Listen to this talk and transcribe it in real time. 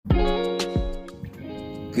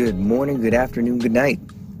Good morning, good afternoon, good night.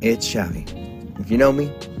 It's Xavi. If you know me,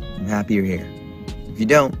 I'm happy you're here. If you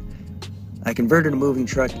don't, I converted a moving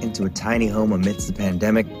truck into a tiny home amidst the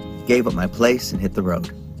pandemic, gave up my place, and hit the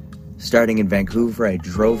road. Starting in Vancouver, I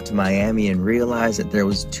drove to Miami and realized that there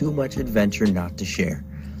was too much adventure not to share.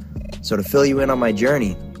 So to fill you in on my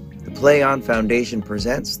journey, the Play On Foundation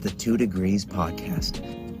presents the 2 Degrees podcast.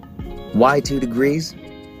 Why 2 degrees?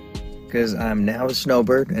 Because I'm now a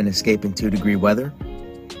snowbird and escaping 2-degree weather.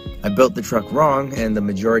 I built the truck wrong, and the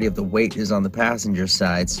majority of the weight is on the passenger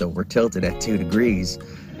side, so we're tilted at 2 degrees.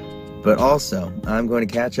 But also, I'm going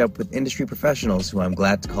to catch up with industry professionals who I'm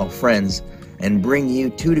glad to call friends and bring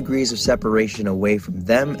you 2 degrees of separation away from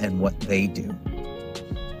them and what they do.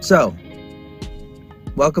 So,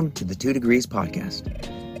 welcome to the 2 Degrees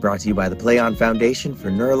podcast, brought to you by the Play On Foundation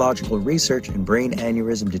for Neurological Research and Brain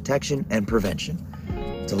Aneurysm Detection and Prevention.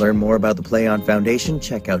 To learn more about the Play On Foundation,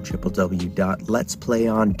 check out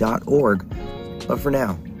www.letsplayon.org. But for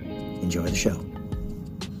now, enjoy the show.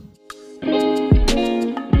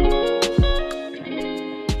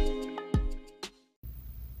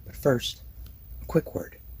 But first, a quick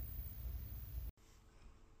word.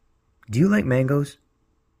 Do you like mangoes?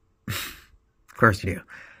 Of course you do.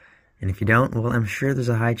 And if you don't, well, I'm sure there's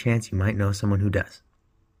a high chance you might know someone who does.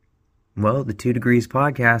 Well, the 2 Degrees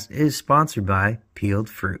podcast is sponsored by peeled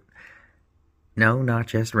fruit. No, not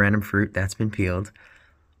just random fruit that's been peeled,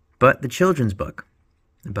 but the children's book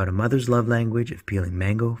about a mother's love language of peeling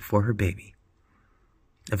mango for her baby.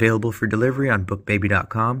 Available for delivery on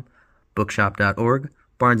bookbaby.com, bookshop.org,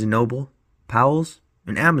 Barnes & Noble, Powell's,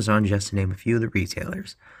 and Amazon, just to name a few of the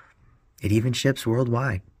retailers. It even ships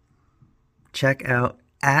worldwide. Check out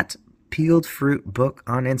 @peeledfruitbook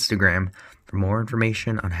on Instagram for more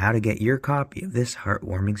information on how to get your copy of this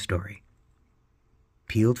heartwarming story.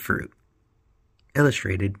 Peeled Fruit.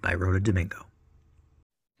 Illustrated by Rhoda Domingo.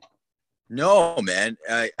 No, man.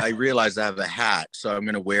 I realize I have a hat, so I'm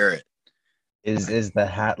going to wear it. Is the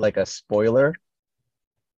hat like a spoiler?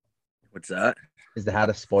 What's that? Is the hat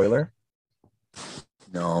a spoiler?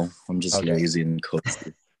 No, I'm just Okay. lazy and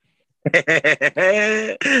cozy.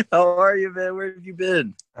 How are you, man? Where have you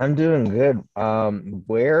been? I'm doing good.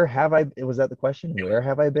 Where have I? Was that the question? Where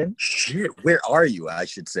have I been? Shit, where are you? I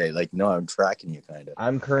should say. No, I'm tracking you, kind of.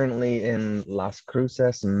 I'm currently in Las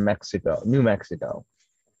Cruces, Mexico, New Mexico.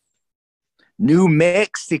 New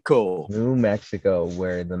Mexico. New Mexico,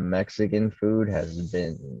 where the Mexican food has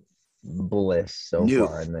been bliss so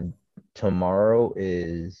far. And then tomorrow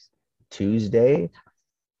is Tuesday,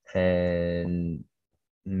 and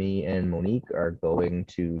me and Monique are going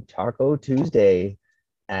to Taco Tuesday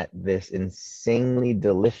at this insanely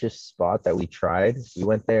delicious spot that we tried. We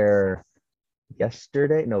went there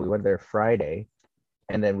yesterday. No, we went there Friday,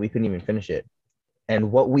 and then we couldn't even finish it.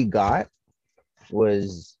 And what we got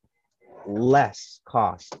was less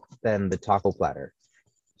cost than the taco platter.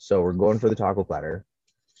 So we're going for the taco platter,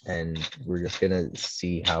 and we're just going to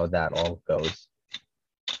see how that all goes.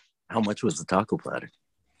 How much was the taco platter?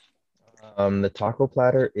 The taco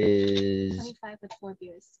platter is $25 with 4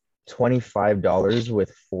 beers. $25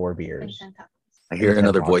 with 4 beers. I hear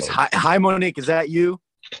another voice. Hi, Monique. Is that you?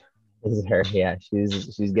 This is her. Yeah,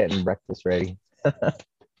 she's getting breakfast ready.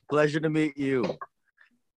 Pleasure to meet you.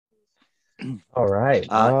 All right.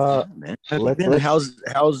 Man.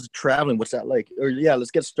 How's traveling? What's that like? Or yeah, let's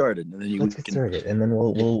get started, and then let's get started, and then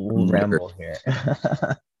we'll ramble here.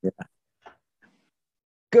 Yeah.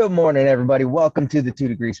 Good morning, everybody. Welcome to the 2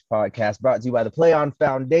 Degrees podcast, brought to you by the Play On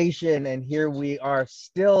Foundation. And here we are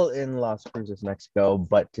still in Las Cruces, Mexico,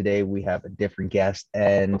 but today we have a different guest.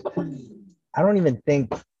 And I don't even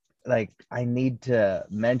think I need to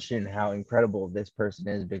mention how incredible this person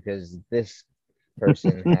is, because this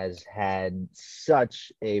person has had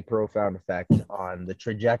such a profound effect on the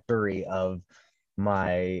trajectory of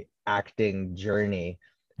my acting journey,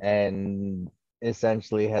 and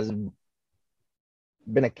essentially has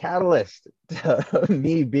been a catalyst to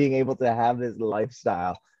me being able to have this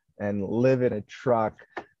lifestyle and live in a truck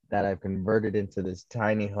that I've converted into this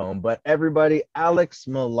tiny home. But everybody, Alex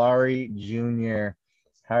Mallari Jr.,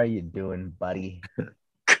 how are you doing, buddy?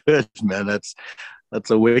 Good, man. That's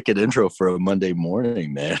a wicked intro for a Monday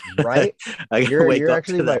morning, man. Right? You're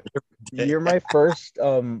actually you're my first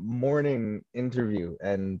morning interview,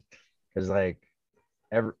 and because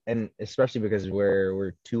and especially because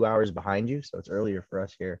we're 2 hours behind you, so it's earlier for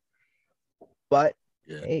us here. But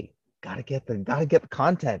yeah. Hey, gotta get the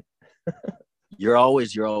content. You've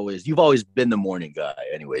always been the morning guy,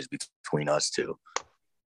 anyways, between us two.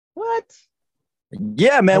 What?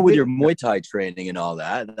 Yeah, man, with your Muay Thai training and all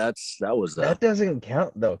that. That doesn't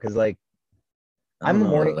count though, because I don't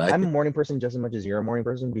know. I'm a morning person just as much as you're a morning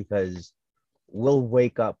person because we'll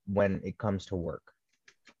wake up when it comes to work.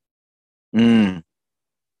 Mm,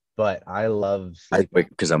 But I love I sleeping. wake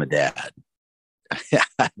because I'm a dad.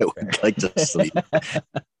 I would like to sleep.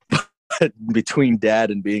 But between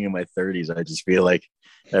dad and being in my 30s, I just feel like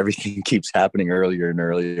everything keeps happening earlier and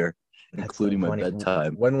earlier, That's including so my funny.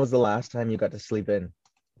 bedtime. When was the last time you got to sleep in?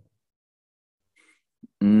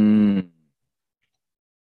 Mm,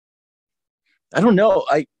 I don't know.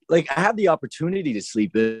 I have the opportunity to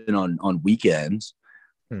sleep in on weekends,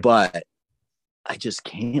 Hmm. but I just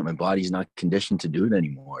can't. My body's not conditioned to do it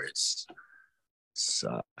anymore.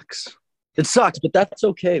 Sucks. It sucks, but that's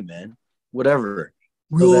okay, man. Whatever.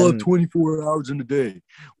 We So all have then 24 hours in a day.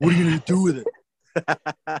 What are you gonna do with it?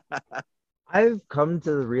 I've come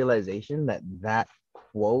to the realization that that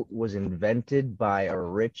quote was invented by a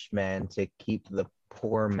rich man to keep the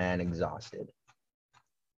poor man exhausted.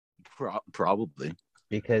 Probably.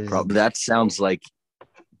 Because That sounds like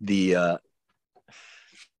the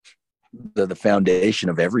the foundation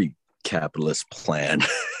of every capitalist plan.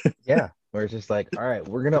 yeah, where it's just like, all right,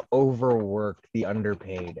 we're gonna overwork the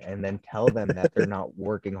underpaid and then tell them that they're not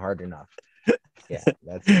working hard enough. Yeah,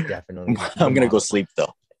 that's definitely I'm gonna go sleep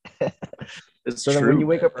though. It's so true. then when you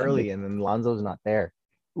wake up early and then Lonzo's not there,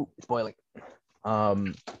 spoiling.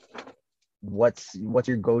 What's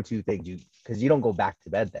your go-to thing? Because you don't go back to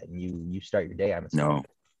bed then. You start your day. I'm assuming.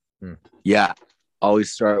 No. Yeah.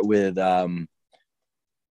 Always start with I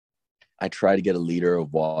try to get a liter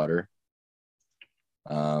of water,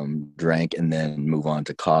 drank, and then move on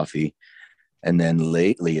to coffee. And then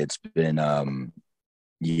lately it's been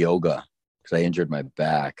yoga because I injured my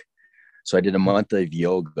back. So I did a month of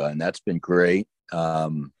yoga, and that's been great.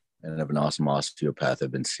 And I have an awesome osteopath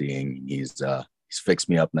I've been seeing. He's fixed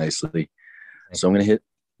me up nicely. So I'm gonna hit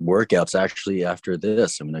workouts actually after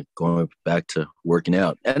this. I'm gonna go back to working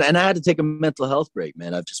out. And I had to take a mental health break,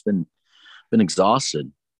 man. I've just been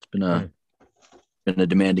exhausted. It's been a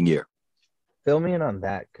demanding year. Fill me in on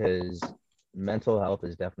that, because mental health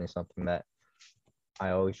is definitely something that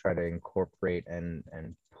I always try to incorporate and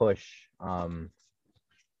push.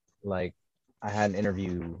 Like I had an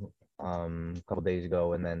interview a couple days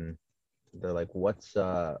ago, and then they're like, what's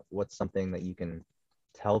something that you can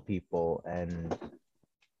tell people? And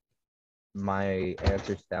my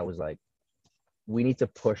answer to that was like, we need to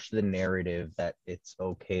push the narrative that it's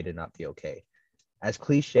okay to not be okay. As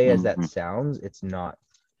cliche as that sounds, it's not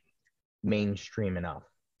mainstream enough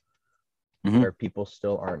where people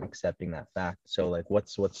still aren't accepting that fact. So like, what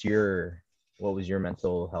was your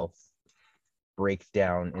mental health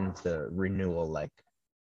breakdown into renewal like?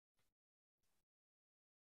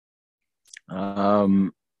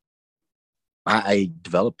 I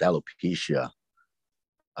developed alopecia.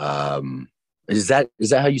 Is that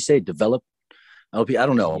how you say it? Develop alopecia? I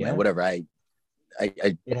don't know, man. Whatever. I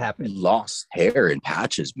it happened. Lost hair in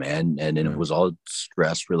patches, man, and it was all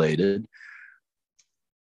stress related.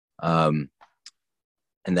 And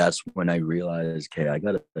that's when I realized, okay, I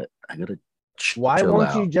gotta. Why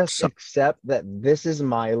won't you just accept that this is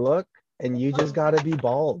my look and you just gotta be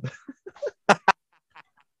bald?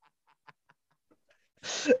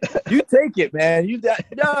 You take it, man.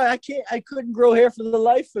 No, I can't. I couldn't grow hair for the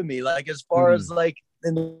life of me. Like as far as like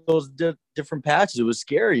in those different patches, it was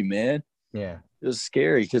scary, man. Yeah, it was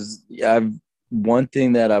scary because one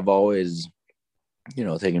thing that I've always,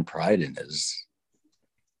 taken pride in is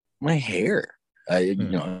my hair. You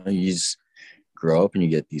just grow up and you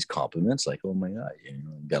get these compliments like, "Oh my God, you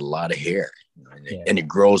got a lot of hair," and it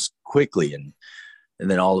grows quickly, and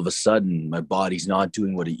then all of a sudden my body's not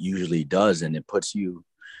doing what it usually does, and it puts you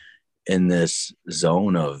in this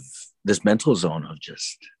mental zone of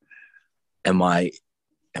just, am I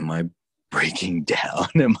breaking down?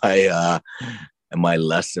 Am I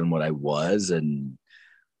less than what I was? And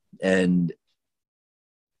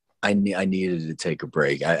I needed to take a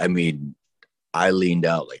break. I mean, I leaned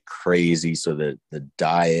out like crazy. So the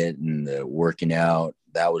diet and the working out,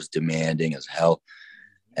 that was demanding as hell.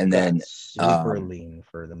 And then super lean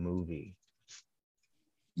for the movie.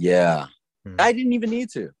 Yeah. I didn't even need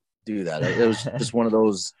to do that. It was just one of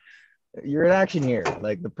those. You're an action here.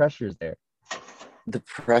 Like the pressure is there. The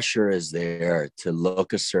pressure is there to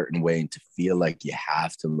look a certain way and to feel like you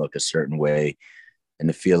have to look a certain way and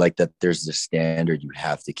to feel like that there's the standard you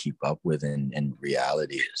have to keep up with. And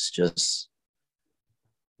reality is just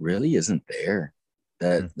really isn't there.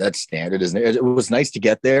 That standard isn't there. It was nice to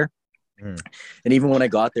get there. And even when I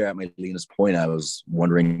got there at my leanest point, I was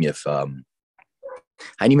wondering if I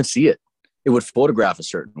didn't even see it. It would photograph a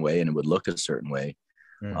certain way and it would look a certain way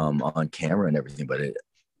on camera and everything. But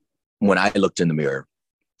when I looked in the mirror,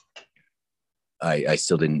 I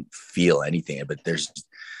still didn't feel anything, but there's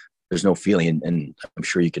no feeling. And I'm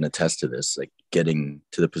sure you can attest to this, like getting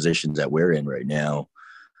to the positions that we're in right now,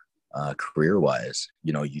 career wise,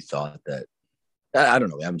 you know, you thought that, I don't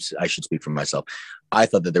know, I should speak for myself. I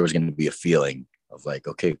thought that there was going to be a feeling of like,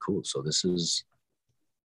 okay, cool. So this is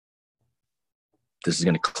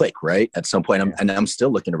going to click, right? At some point. I'm still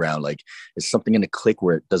looking around like, is something going to click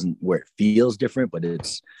where it feels different, but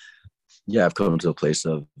it's, yeah, I've come to a place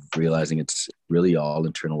of realizing it's really all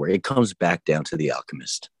internal work. It comes back down to the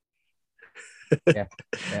alchemist. Yeah.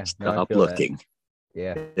 Stop looking. That.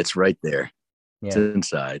 Yeah. It's right there. Yeah. It's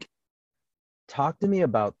inside. Talk to me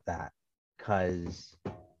about that, because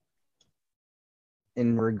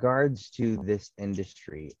in regards to this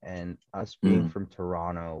industry and us being from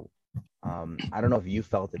Toronto, I don't know if you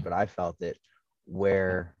felt it, but I felt it,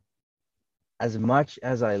 where as much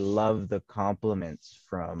as I love the compliments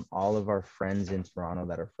from all of our friends in Toronto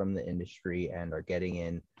that are from the industry and are getting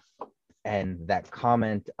in, and that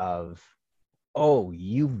comment of, oh,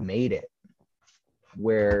 you've made it,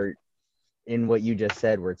 where in what you just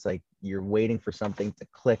said, where it's like you're waiting for something to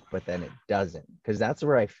click, but then it doesn't, because that's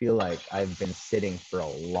where I feel like I've been sitting for a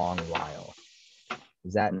long while.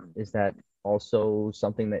 Is that also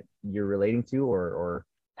something that you're relating to, or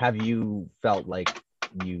have you felt like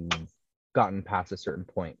you've gotten past a certain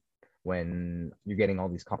point when you're getting all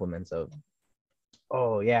these compliments of,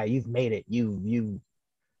 oh yeah, you've made it, you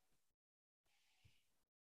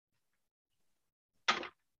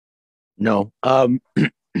No. I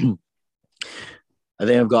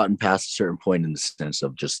think I've gotten past a certain point in the sense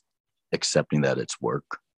of just accepting that it's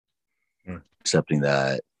work, accepting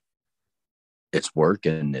that it's work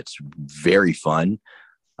and it's very fun.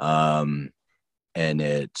 And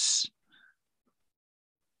it's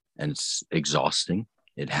exhausting.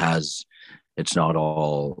 It's not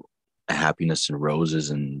all happiness and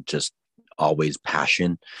roses and just always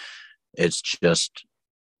passion. It's just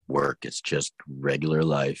work. It's just regular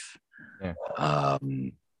life. Yeah.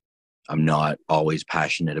 I'm not always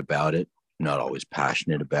passionate about it. I'm not always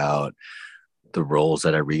passionate about the roles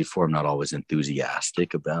that I read for. I'm not always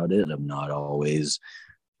enthusiastic about it. I'm not always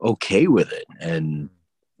okay with it. And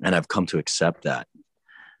I've come to accept that.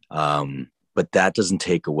 But that doesn't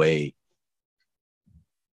take away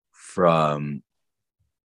from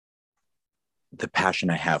the passion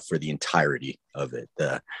I have for the entirety of it.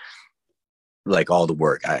 Like all the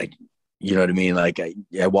work. You know what I mean? Like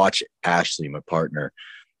I watch Ashley, my partner.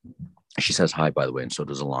 She says hi, by the way, and so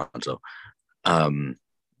does Alonzo. Yo.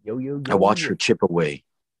 I watch her chip away.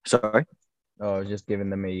 Sorry? Oh, I was just giving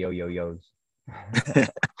them a yo-yo-yos.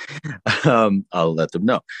 I'll let them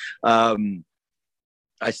know.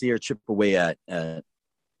 I see her chip away at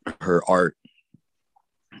her art,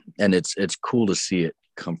 and it's cool to see it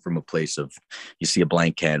come from a place of, you see a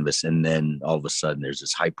blank canvas, and then all of a sudden there's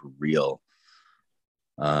this hyper real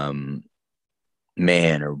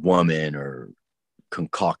man or woman or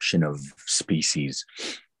concoction of species,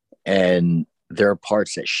 and there are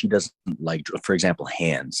parts that she doesn't like. For example,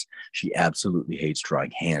 hands. She absolutely hates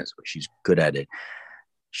drawing hands, but she's good at it.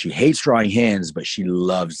 She hates drawing hands, but she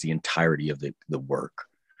loves the entirety of the work.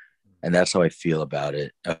 And that's how I feel about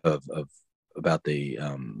it, about the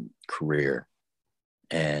career.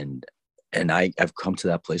 And I've come to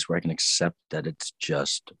that place where I can accept that it's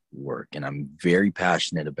just work. And I'm very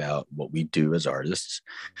passionate about what we do as artists.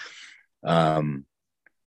 But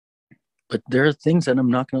there are things that I'm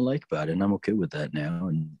not going to like about it, and I'm okay with that now.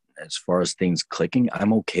 And as far as things clicking,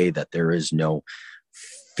 I'm okay that there is no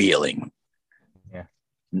feeling. Yeah.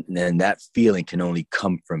 And that feeling can only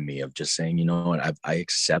come from me of just saying, you know what, I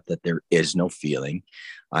accept that there is no feeling.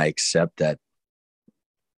 I accept that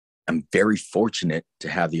I'm very fortunate to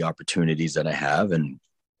have the opportunities that I have and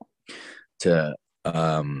to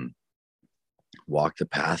walk the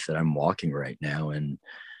path that I'm walking right now. And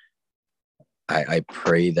I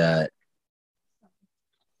pray that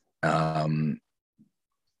I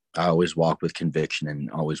always walk with conviction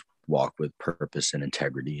and always walk with purpose and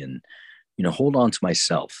integrity, and, you know, hold on to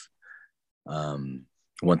myself. One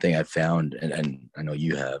thing I've found, and I know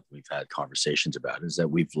we've had conversations about it, is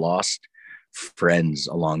that we've lost friends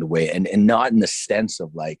along the way, and not in the sense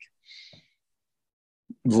of like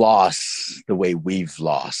loss the way we've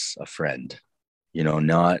lost a friend, you know,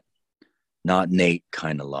 not Nate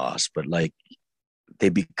kind of loss, but like they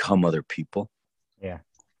become other people. Yeah.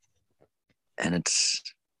 And it's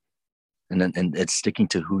sticking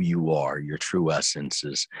to who you are, your true essence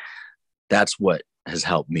that's what has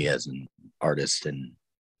helped me as an artist and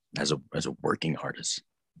as a working artist.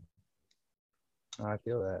 I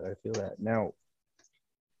feel that. Now,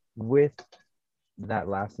 with that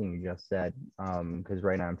last thing you just said, because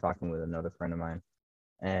right now I'm talking with another friend of mine,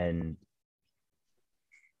 and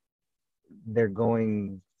they're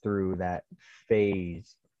going through that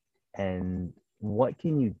phase. And what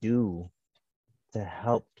can you do to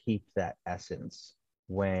help keep that essence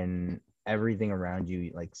when everything around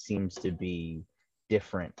you like seems to be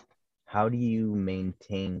different? How do you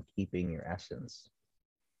maintain keeping your essence?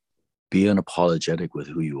 Be unapologetic with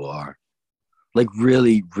who you are. Like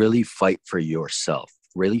really, really fight for yourself.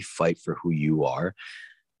 Really fight for who you are.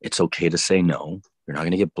 It's okay to say no. You're not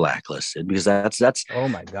going to get blacklisted, because that's Oh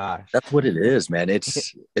my gosh. that's what it is, man.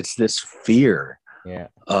 It's this fear Yeah.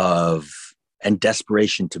 of and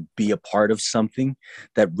desperation to be a part of something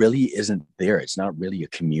that really isn't there. It's not really a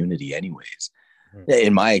community anyways,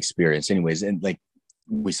 in my experience anyways. And like,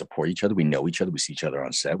 we support each other, we know each other, we see each other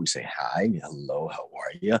on set, we say hi, hello, how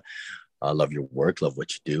are you? Love your work, love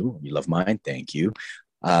what you do. You love mine, thank you.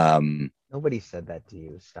 Nobody said that to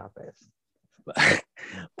you. Stop it.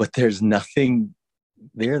 But there's nothing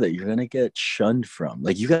there that you're gonna get shunned from.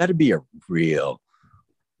 Like, you got to be a real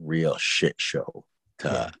shit show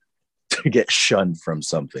to get shunned from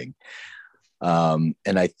something. And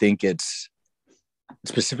I think it's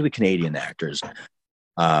specifically Canadian actors,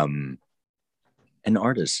 and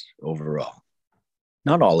artists overall.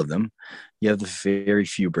 Not all of them. You have the very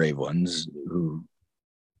few brave ones who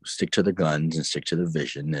stick to their guns and stick to their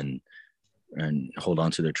vision and hold on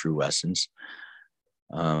to their true essence.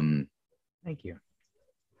 Thank you.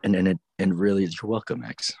 And really, you're welcome,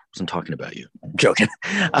 Max. I wasn't talking about you. I'm joking.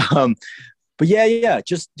 But yeah,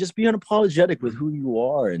 just be unapologetic with who you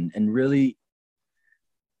are, and really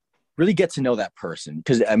get to know that person.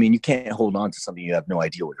 Because I mean, you can't hold on to something you have no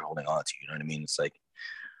idea what you're holding on to. You know what I mean? It's like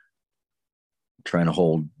trying to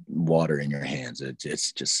hold water in your hands.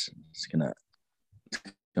 It's gonna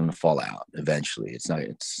fall out eventually.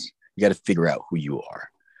 You got to figure out who you are.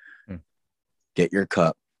 Get your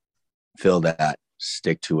cup, fill that,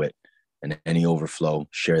 stick to it, and any overflow,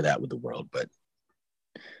 share that with the world. But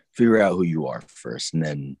figure out who you are first, and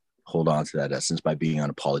then hold on to that essence by being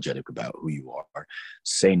unapologetic about who you are.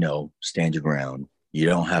 Say no, stand your ground. You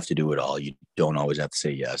don't have to do it all. You don't always have to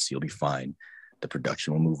say yes. You'll be fine. The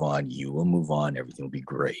production will move on. You will move on. Everything will be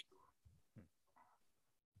great.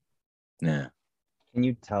 Yeah. Can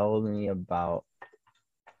you tell me about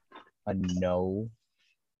a no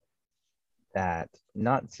that,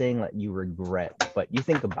 not saying that you regret, but you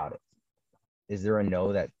think about it? Is there a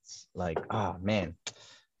no that's like, oh man,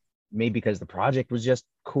 maybe because the project was just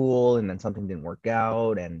cool and then something didn't work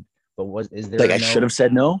out, is there like a I no? should have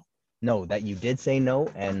said no? No, that you did say no,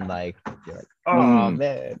 and like you're like, oh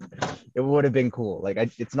man, it would have been cool. Like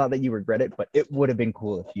it's not that you regret it, but it would have been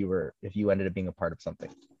cool if you ended up being a part of something.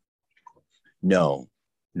 No,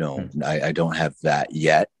 I don't have that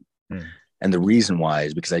yet. And the reason why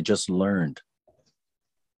is because I just learned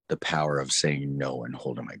the power of saying no and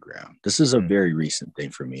holding my ground. This is a very recent thing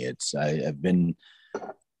for me. I've been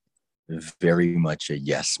very much a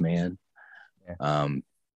yes man,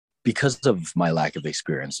 because of my lack of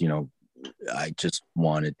experience. You know, I just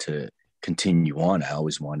wanted to continue on. I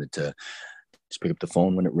always wanted to just pick up the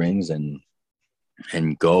phone when it rings and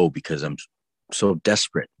go, because I'm so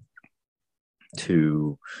desperate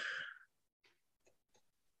to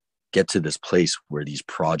get to this place where these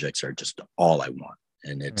projects are just all I want.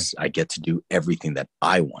 And I get to do everything that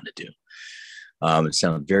I want to do. It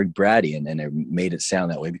sounds very bratty, and I made it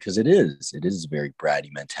sound that way because it is a very bratty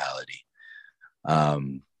mentality.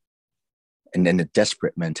 And then a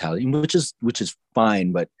desperate mentality, which is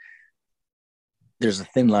fine, but there's a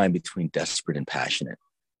thin line between desperate and passionate.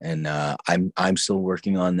 And I'm still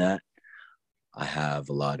working on that. I have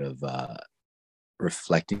a lot of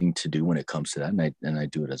reflecting to do when it comes to that, and I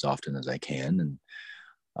do it as often as I can. And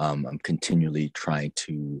I'm continually trying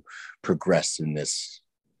to progress in this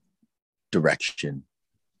direction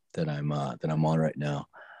that I'm on right now.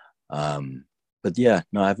 But yeah,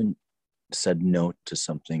 no, I haven't said no to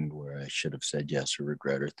something where I should have said yes or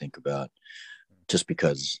regret or think about, just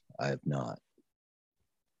because I have not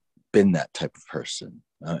been that type of person.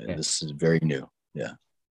 This is very new. Yeah.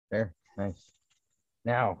 Fair. Nice.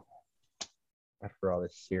 Now, after all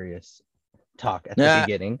this serious talk at the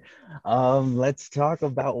beginning, let's talk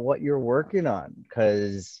about what you're working on,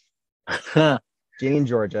 because Ginny and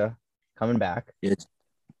Georgia coming back.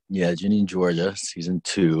 Yeah, Ginny and Georgia season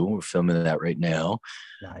 2. We're filming that right now.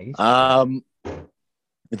 Nice.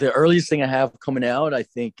 The earliest thing I have coming out, I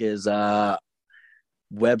think, is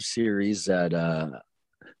web series that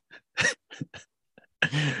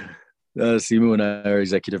Seamu and I are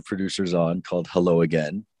executive producers on, called Hello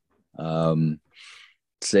Again. It's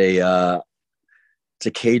It's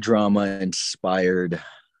a K-drama inspired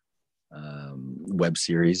web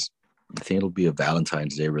series. I think it'll be a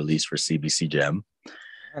Valentine's Day release for CBC Gem.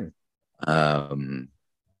 And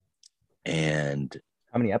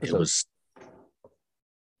how many episodes?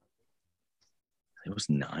 It was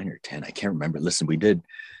 9 or 10. I can't remember. Listen, we did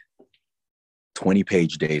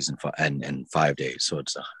 20-page days in 5 days, so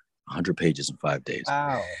it's 100 pages in 5 days.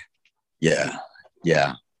 Wow. Yeah.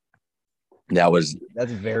 That's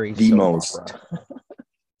very the most.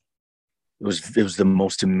 It was the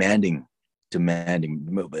most demanding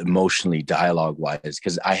emotionally, dialogue wise,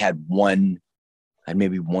 because I had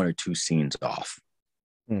maybe 1 or 2 scenes off.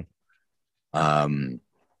 It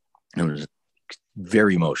was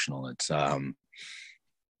very emotional. It's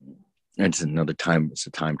another time. It's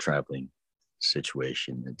a time traveling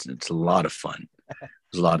situation. It's a lot of fun.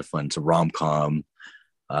 It's a lot of fun. It's a rom-com,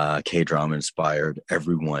 K-drama inspired.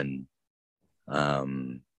 Everyone,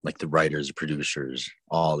 like the writers, producers,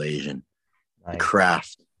 all Asian. Nice. The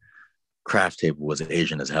craft table was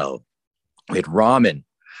Asian as hell. We had ramen,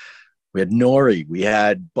 we had nori, we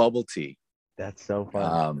had bubble tea. That's so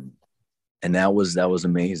fun. And that was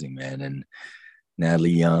amazing, man. And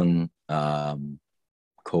Natalie Young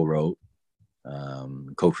co-wrote,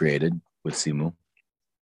 co-created with Simu.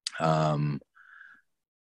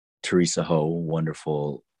 Teresa Ho,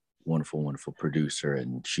 wonderful producer,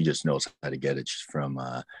 and she just knows how to get it. She's from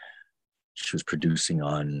she was producing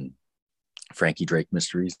on Frankie Drake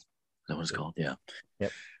Mysteries. Is that what it's called? Yeah.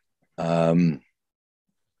 Yep.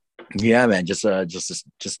 Yeah, man, just a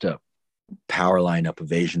power lineup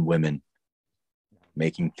of Asian women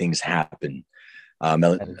making things happen.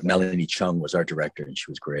 Melanie Chung was our director, and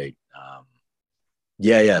she was great. So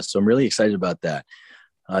I'm really excited about that,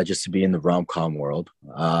 just to be in the rom-com world.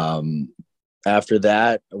 After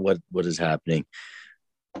that, what is happening?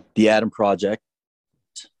 The Adam Project,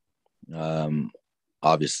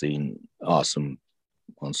 obviously an awesome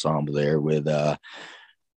ensemble there with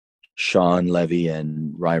Sean Levy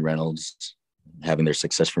and Ryan Reynolds having their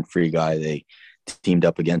success from Free Guy. They teamed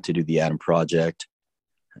up again to do the Adam Project,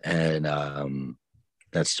 and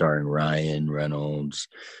that's starring Ryan Reynolds,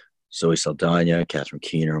 Zoe Saldana, Catherine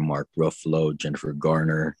Keener, Mark Ruffalo, Jennifer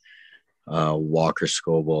Garner, Walker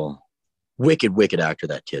Scoble. Wicked actor,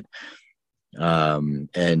 that kid.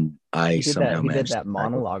 And I he somehow did that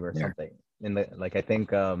monologue or something in the, like, I think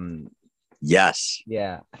yes.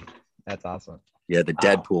 Yeah. That's awesome. Yeah, the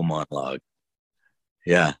Deadpool monologue.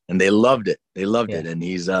 Yeah, and they loved it. And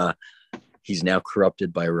he's now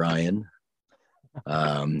corrupted by Ryan.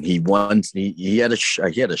 He had a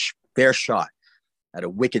fair shot at a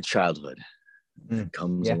wicked childhood.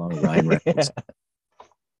 Comes along Ryan Reynolds.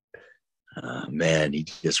 Man, he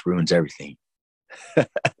just ruins everything.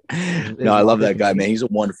 No, I love that guy, man. He's a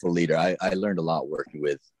wonderful leader. I learned a lot working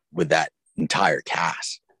with that entire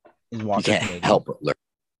cast. You can't help but learn.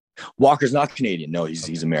 Walker's not Canadian. No,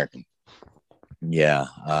 he's American. Yeah.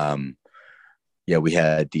 We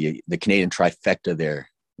had the Canadian trifecta there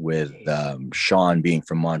with Sean being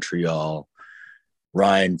from Montreal,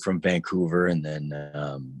 Ryan from Vancouver, and then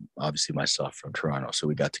obviously myself from Toronto. So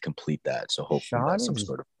we got to complete that. So hopefully that's some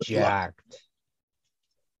sort of jacked.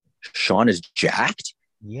 Sean is jacked?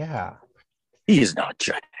 Yeah. He is not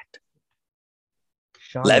jacked.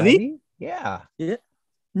 Sean Levy? Yeah.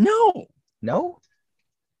 No. No?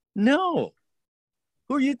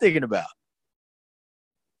 Who are you thinking about?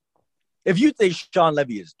 If you think Sean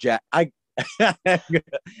Levy is jacked, I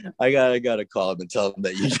gotta call him and tell him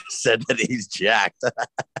that you just said that he's jacked.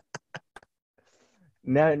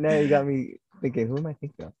 Now you got me thinking. Who am I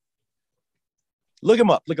thinking of? Look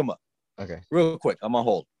him up. Okay. Real quick. I'm on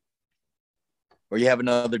hold. Or you have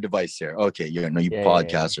another device there. Okay, you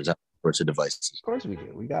podcasters have sorts of devices. Of course we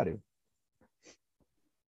do. We got to.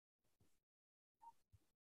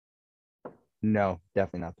 No,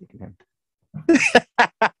 definitely not thinking him.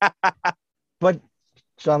 But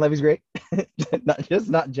Sean Levy's great.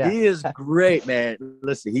 not Jack. He is great, man.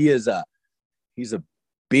 Listen, he's a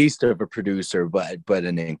beast of a producer, but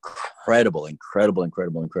an incredible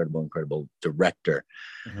director.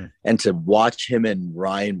 Mm-hmm. And to watch him and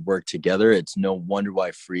Ryan work together, it's no wonder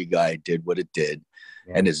why Free Guy did what it did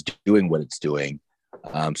and is doing what it's doing.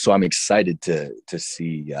 So I'm excited to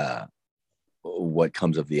see what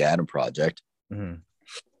comes of the Adam Project.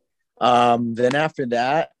 Mm-hmm. Then after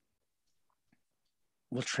that,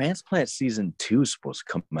 Transplant season 2 is supposed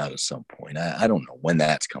to come out at some point. I don't know when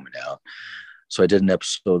that's coming out. So I did an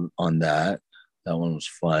episode on that. That one was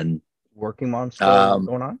fun. Working Mom still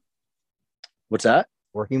going on? What's that?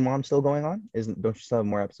 Working Mom still going on? Don't you still have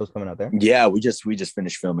more episodes coming out there? Yeah, we just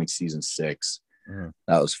finished filming season 6. Mm-hmm.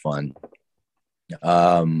 That was fun.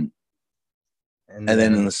 And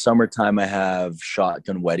then in the summertime, I have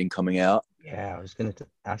Shotgun Wedding coming out. Yeah, I was gonna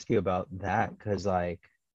ask you about that because like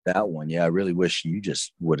that one. Yeah, I really wish you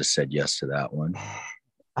just would have said yes to that one.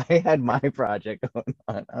 I had my project going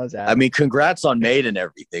on. I mean, congrats on Made and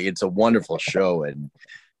everything. It's a wonderful show, and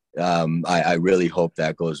I really hope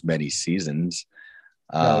that goes many seasons.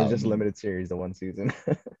 No, it was just a limited series, the one season.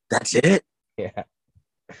 That's it? Yeah.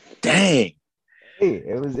 Dang. Hey,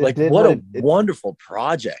 it was like what a wonderful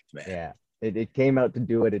project, man. Yeah. It came out to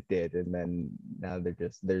do what it did, and then now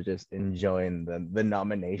they're just enjoying the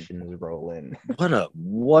nominations roll in.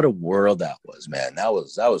 What a world that was, man. That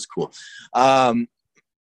was cool.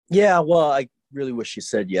 Yeah, well, I really wish you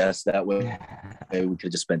said yes. That way we could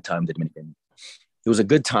have just spent time with the Dominican. It was a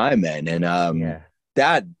good time, man. And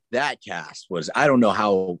that cast was, I don't know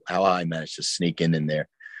how I managed to sneak in there.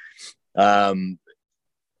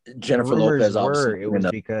 Jennifer Lopez, obviously. It was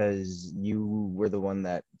because you were the one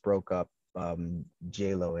that broke up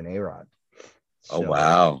J-Lo and A-Rod. So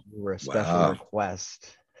wow. You were a special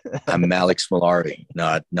request. I'm Mallari,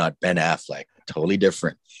 not Ben Affleck. Totally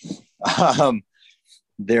different.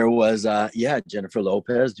 There was Jennifer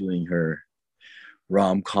Lopez doing her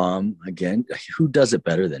rom-com again. Who does it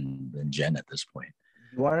better than Jen at this point?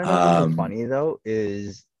 You want to know what's funny though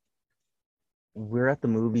is we're at the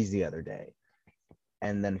movies the other day,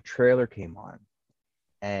 and then a trailer came on,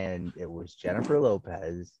 and it was Jennifer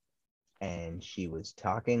Lopez, and she was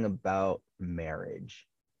talking about marriage,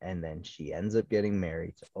 and then she ends up getting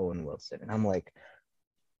married to Owen Wilson, and I'm like,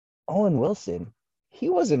 Owen Wilson, he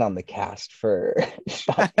wasn't on the cast for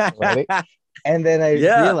right? And then I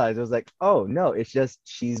realized, I was like, oh no, it's just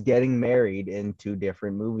she's getting married in 2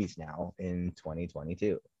 different movies now in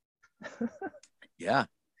 2022. Yeah.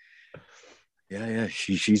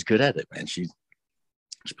 She's good at it, man. She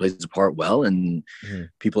plays the part well, and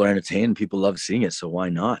people are entertained. People love seeing it, so why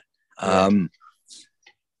not?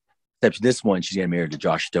 Except this one, she's getting married to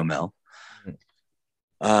Josh Duhamel.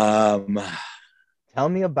 Tell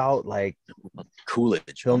me about like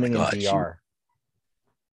Coolidge filming in DR.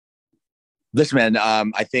 Listen, man,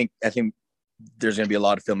 I think there's going to be a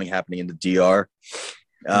lot of filming happening in the DR.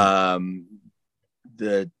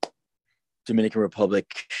 The Dominican Republic,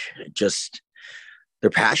 they're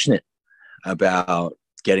passionate about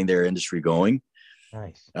getting their industry going.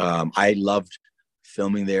 Nice. I loved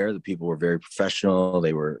filming there. The people were very professional.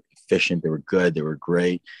 They were efficient. They were good. They were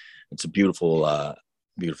great. It's a beautiful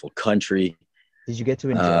country. Did you get to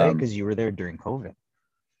enjoy it because you were there during COVID?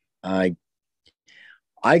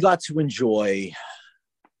 I got to enjoy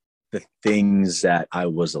the things that I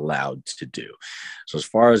was allowed to do. So as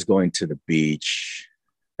far as going to the beach,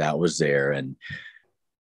 that was there. And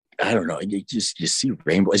I don't know, you see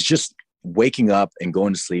rainbow. It's just waking up and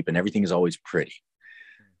going to sleep, and everything is always pretty.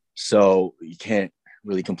 So you can't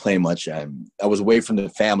really complain much. I was away from the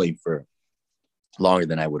family for longer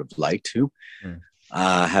than I would have liked to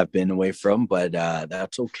have been away from, but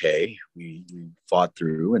that's okay. We fought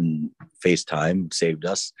through, and FaceTime saved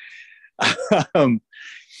us. I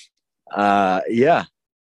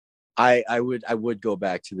would go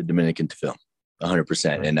back to the Dominican to film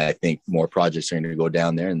 100%. And I think more projects are going to go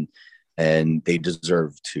down there, and they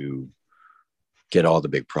deserve to get all the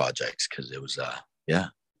big projects, because it was a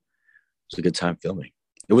good time filming.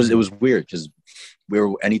 It was weird because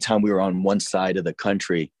anytime we were on one side of the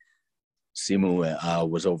country, Simu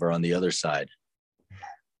was over on the other side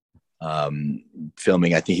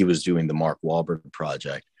filming. I think he was doing the Mark Wahlberg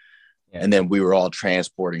project. Yeah. And then we were all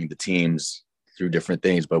transporting the teams through different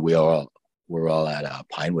things, but we're all at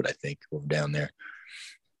Pinewood, I think, over down there.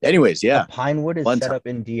 Anyways, yeah. Pinewood is set up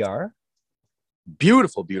in DR?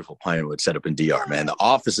 Beautiful, beautiful Pinewood set up in DR, man. The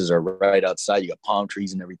offices are right outside. You got palm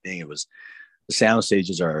trees and everything. The sound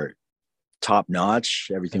stages are top notch.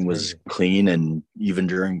 Everything was clean, and even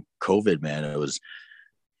during COVID, man,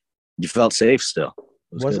 you felt safe still.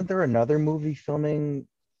 Wasn't there another movie filming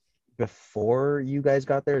before you guys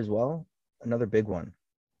got there as well? Another big one.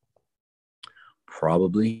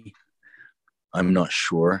 Probably. I'm not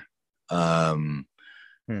sure. I'm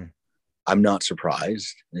not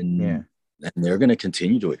surprised. And they're going to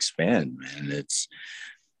continue to expand, man. It's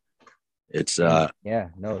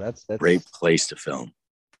that's great place to film.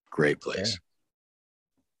 Great place.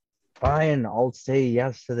 Fine, I'll say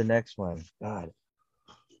yes to the next one. God.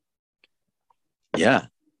 Yeah.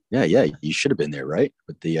 You should have been there, right?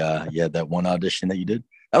 With the that one audition that you did.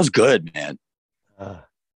 That was good, man.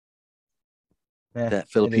 That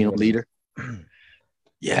Filipino leader.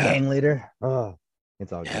 Gang leader. Oh,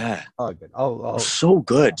 it's all good. Yeah. All good. Oh, so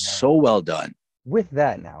good. So well done. With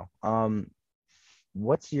that now,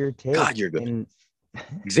 what's your take? God, you're good.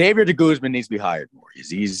 Xavier de Guzman needs to be hired more.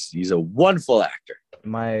 He's a wonderful actor.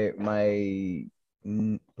 My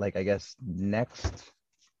like, I guess next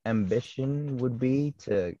ambition would be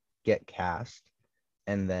to get cast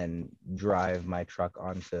and then drive my truck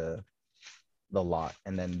onto the lot,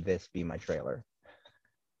 and then this be my trailer.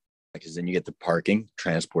 Because then you get the parking,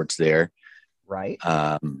 transport's there. Right.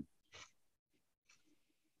 I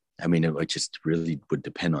mean, it just really would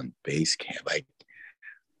depend on base camp.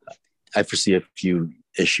 I foresee a few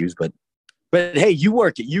issues, but hey, you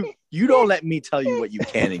work it. You don't let me tell you what you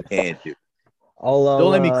can and can't do.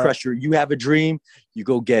 Don't let me crush your. You have a dream, you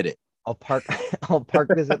go get it. I'll park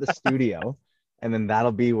this at the studio, and then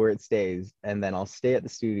that'll be where it stays. And then I'll stay at the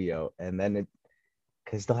studio, and then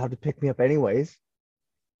because they'll have to pick me up anyways.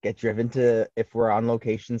 Get driven to, if we're on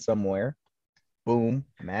location somewhere. Boom,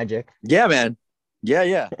 magic. Yeah, man.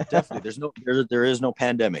 Yeah, definitely. There is no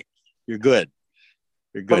pandemic. You're good.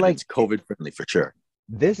 You're good. Like, it's COVID friendly for sure.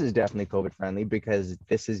 This is definitely COVID friendly because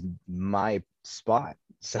this is my spot.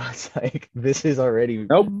 So it's like, this is already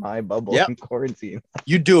my bubble in quarantine.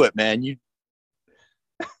 You do it, man.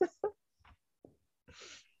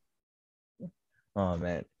 Oh,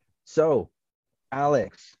 man. So,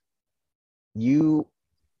 Alex, you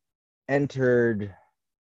entered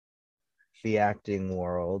the acting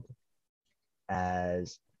world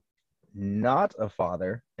as not a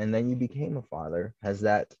father, and then you became a father. How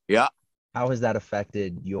has that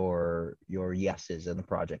affected your yeses and the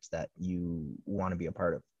projects that you want to be a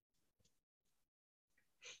part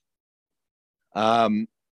of?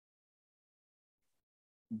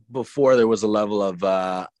 Before there was a level of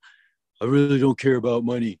I really don't care about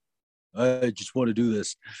money. I just want to do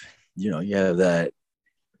this. You have that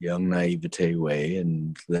young naivete way,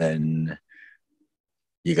 and then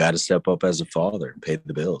you got to step up as a father and pay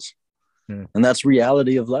the bills. And that's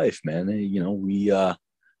reality of life, man. We our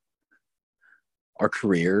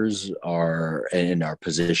careers are, and our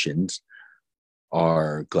positions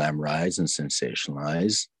are glamorized and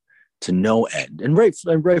sensationalized to no end, and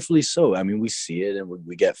rightfully so. I mean, we see it, and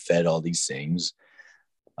we get fed all these things,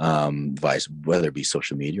 whether it be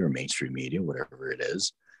social media or mainstream media, whatever it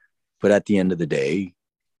is. But at the end of the day,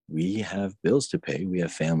 we have bills to pay. We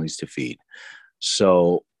have families to feed.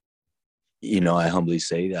 So, I humbly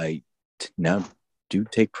say I now do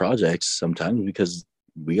take projects sometimes because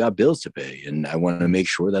we got bills to pay. And I want to make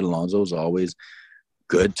sure that Alonzo is always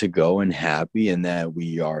good to go and happy, and that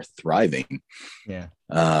we are thriving. Yeah.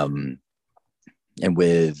 And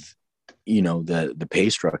with, the pay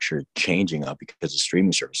structure changing up because of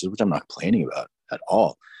streaming services, which I'm not complaining about at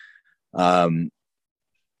all.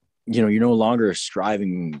 You're no longer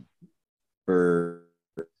striving for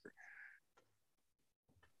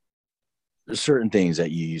certain things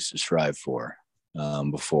that you used to strive for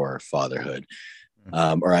before fatherhood.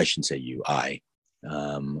 Or I shouldn't say I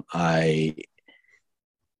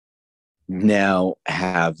now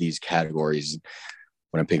have these categories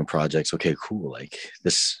when I'm picking projects. Okay, cool. Like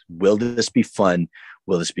will this be fun?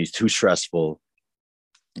 Will this be too stressful?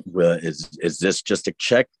 Is this just a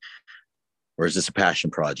check, or is this a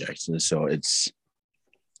passion project? And so and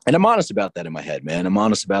I'm honest about that in my head, man. I'm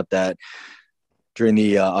honest about that during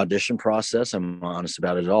the audition process. I'm honest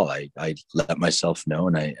about it all. I let myself know,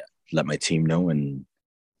 and I let my team know, and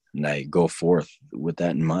I go forth with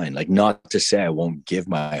that in mind. Like, not to say I won't give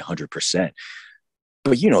my 100%,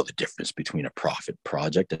 but the difference between a profit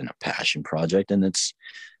project and a passion project, and it's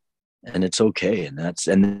okay, and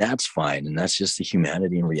that's fine, and that's just the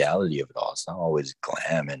humanity and reality of it all. It's not always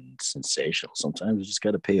glam and sensational. Sometimes you just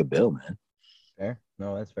got to pay a bill, man. Fair.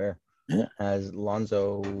 No, that's fair. Yeah. As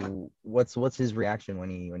Lonzo, what's his reaction when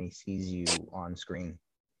he sees you on screen?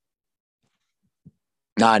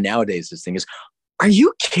 Nowadays this thing is, are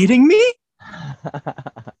you kidding me?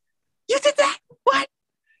 You did that? What?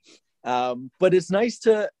 But it's nice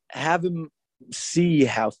to have him see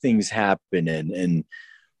how things happen and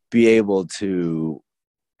be able to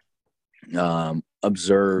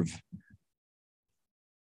observe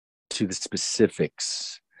to the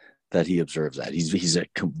specifics that he observes that. He's a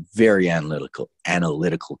very analytical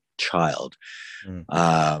child,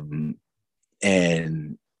 and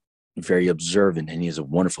very observant, and he has a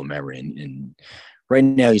wonderful memory. And right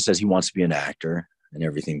now he says he wants to be an actor and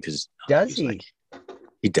everything. Because does he? Like,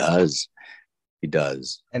 he does. He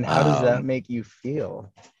does. And how does that make you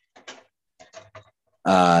feel?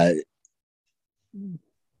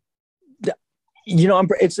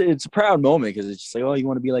 It's a proud moment, because it's just like, oh, you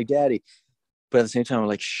want to be like daddy. But at the same time, I'm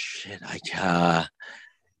like, shit,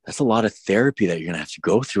 that's a lot of therapy that you're going to have to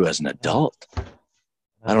go through as an adult.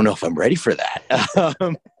 I don't know if I'm ready for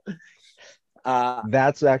that.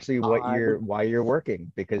 That's actually I, why you're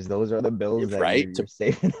working, because those are the bills that right, you're to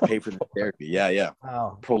saving pay up for the for. therapy. Yeah.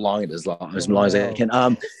 Wow. Prolong it as long as I No.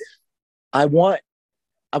 can. I want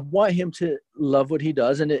I want him to love what he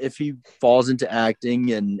does, and if he falls into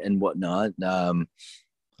acting and whatnot, I'll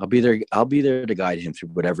be there. I'll be there to guide him through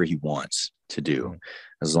whatever he wants to do,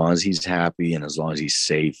 as long as he's happy and as long as he's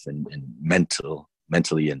safe and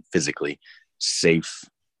mentally and physically safe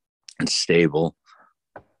and stable.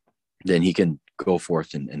 Then he can go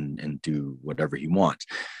forth and do whatever he wants.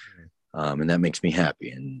 And that makes me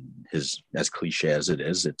happy. And his, as cliche as it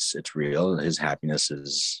is, it's real. His happiness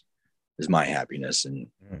is my happiness, and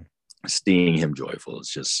seeing him joyful is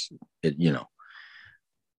just it.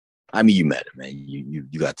 I mean, you met him, man. You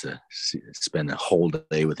got to spend a whole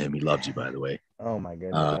day with him. He loves you, by the way. Oh my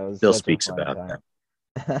goodness, that was Still such a speaks fun about time.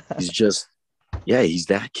 that. He's just, yeah, he's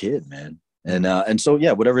that kid, man. And so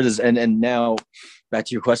yeah, whatever it is. And now back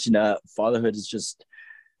to your question, fatherhood is just,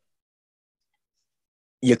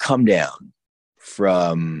 you come down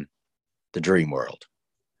from the dream world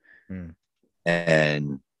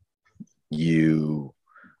and you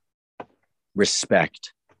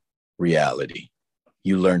respect reality.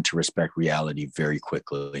 You learn to respect reality very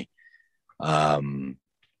quickly. And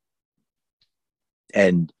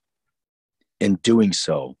in doing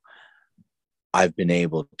so, I've been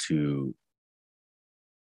able to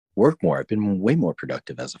work more. I've been way more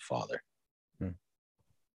productive as a father.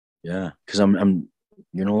 Yeah, because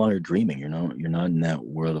you're no longer dreaming. You're not in that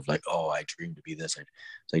world of like, oh, I dream to be this.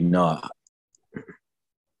 It's like, no,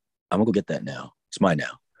 I'm gonna go get that now. It's mine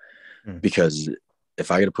now. Because if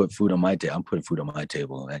I got to put food on my table, I'm putting food on my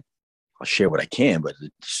table, and I'll share what I can, but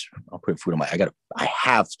I'll put food on I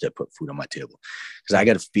have to put food on my table because I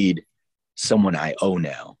got to feed someone I owe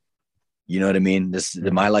now. You know what I mean?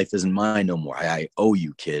 My life isn't mine no more. I owe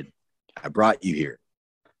you, kid. I brought you here.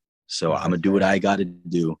 So I'm going to do what I got to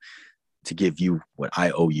do to give you what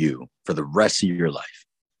I owe you for the rest of your life.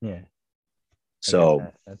 Yeah. So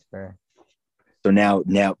that's fair. So now,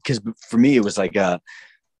 because for me, it was like, and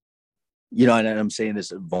I'm saying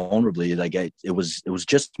this vulnerably, like it was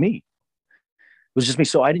just me. It was just me.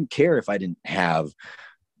 So I didn't care if I didn't have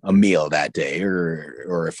a meal that day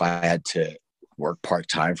or if I had to work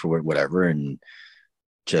part-time for whatever and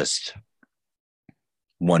just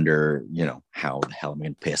wonder, how the hell am I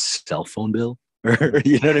going to pay a cell phone bill? Or,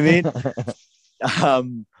 you know what I mean?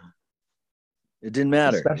 It didn't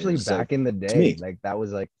matter. Especially back in the day. Like that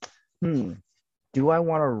was like, do I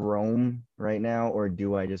want to roam right now, or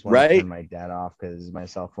do I just want to turn my dad off because my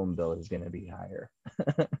cell phone bill is going to be higher?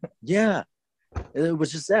 Yeah. It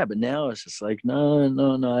was just that, but now it's just like,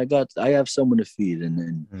 no. I have someone to feed,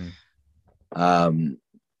 and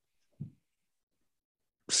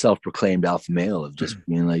self-proclaimed alpha male of just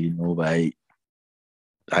being like,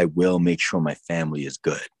 I will make sure my family is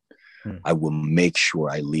good. I will make sure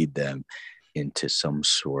I lead them into some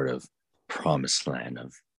sort of promised land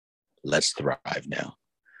of let's thrive now.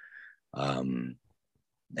 And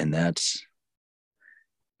that's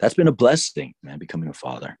been a blessing, man, becoming a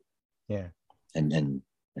father. Yeah.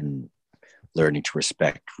 And learning to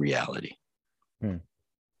respect reality.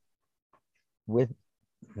 With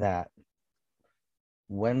that,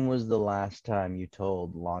 when was the last time you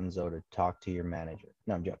told Lonzo to talk to your manager?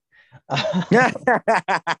 No, I'm joking.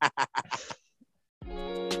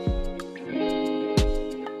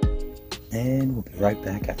 And we'll be right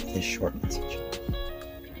back after this short message.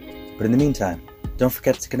 But in the meantime, don't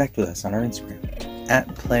forget to connect with us on our Instagram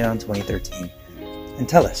 @PlayOn2013 and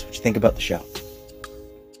tell us what you think about the show.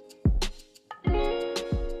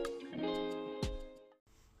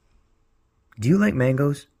 Do you like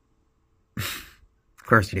mangoes? Of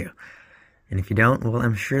course you do. And if you don't, well,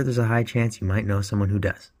 I'm sure there's a high chance you might know someone who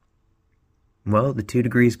does. Well, the 2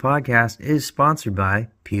 Degrees podcast is sponsored by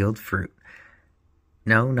Peeled Fruit.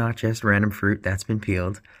 No, not just random fruit that's been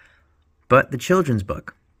peeled, but the children's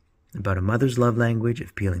book about a mother's love language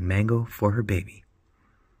of peeling mango for her baby.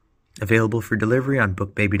 Available for delivery on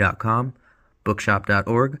bookbaby.com,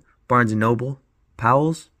 bookshop.org, Barnes & Noble,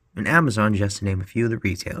 Powell's, and Amazon, just to name a few of the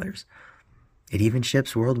retailers. It even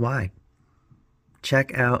ships worldwide.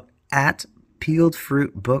 Check out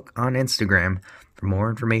 @PeeledFruitBook on Instagram for more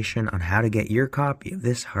information on how to get your copy of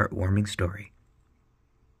this heartwarming story.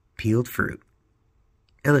 Peeled Fruit.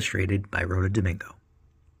 Illustrated by Rhoda Domingo.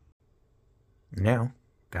 Now,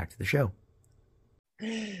 back to the show.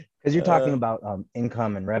 Because you're talking about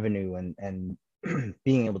income and revenue and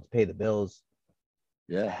being able to pay the bills.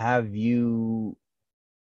 Yeah. Have you,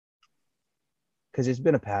 because it's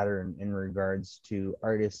been a pattern in regards to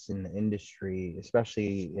artists in the industry,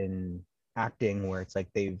 especially in acting, where it's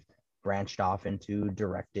like they've branched off into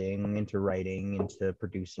directing, into writing, into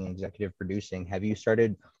producing, executive producing. Have you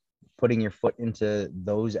started putting your foot into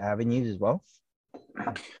those avenues as well?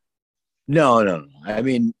 No. I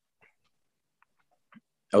mean,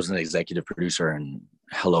 I was an executive producer in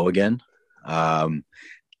Hello Again.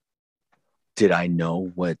 Did I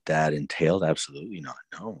know what that entailed? Absolutely not.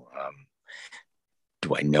 No.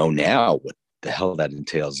 Do I know now what the hell that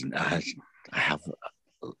entails? And I have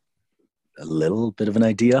a little bit of an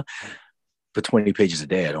idea, but 20 pages a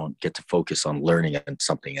day, I don't get to focus on learning and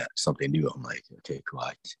something new. I'm like, okay, cool.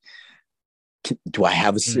 Do I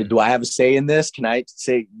have a say in this? Can I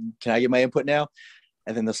get my input now?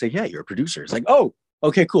 And then they'll say, yeah, you're a producer. It's like, oh,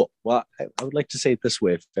 okay, cool. Well, I would like to say it this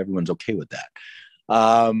way if everyone's okay with that.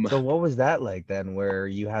 So what was that like then, where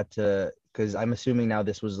you had to, because I'm assuming now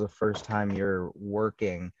this was the first time you're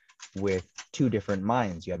working with two different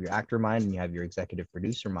minds. You have your actor mind and you have your executive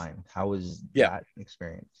producer mind. How was that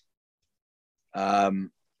experience?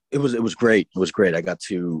 It was great. It was great. I got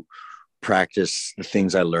to practice the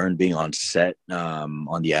things I learned being on set,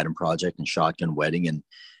 on the Adam Project and Shotgun Wedding,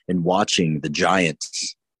 and watching the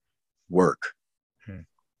giants work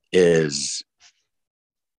is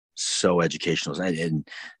so educational. And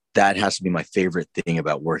that has to be my favorite thing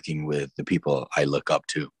about working with the people I look up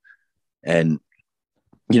to. And,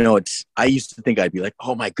 I used to think I'd be like,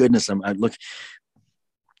 oh my goodness,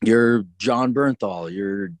 you're John Bernthal,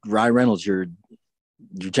 you're Ryan Reynolds, you're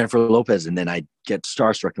Jennifer Lopez. And then I get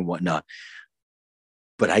starstruck and whatnot.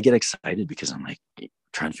 But I get excited because I'm like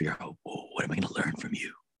trying to figure out, what am I going to learn from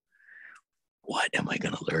you? What am I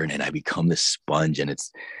going to learn? And I become this sponge. And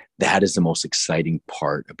that is the most exciting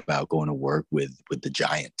part about going to work with the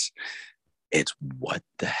giants. It's what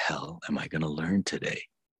the hell am I going to learn today?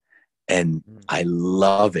 And I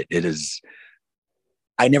love it.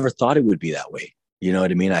 I never thought it would be that way. You know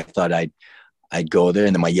what I mean? I thought I'd go there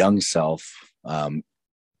and then my young self,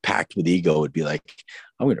 packed with ego, would be like,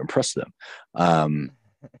 I'm going to impress them.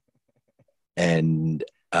 And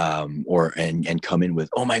come in with,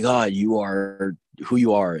 oh my God, you are who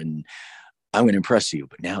you are. And I'm going to impress you.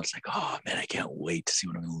 But now it's like, oh man, I can't wait to see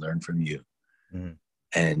what I'm going to learn from you. Mm.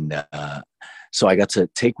 And so I got to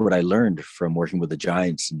take what I learned from working with the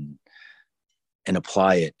giants and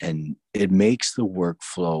apply it. And it makes the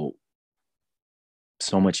workflow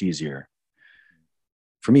so much easier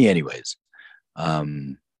for me anyways.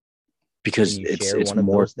 Because it's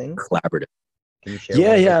more collaborative. Can you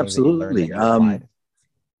share yeah, absolutely.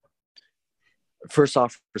 First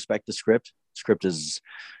off, respect the script. Script is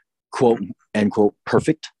quote end quote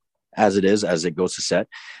perfect as it goes to set.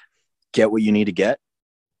 Get what you need to get,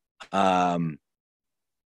 and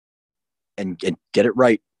get it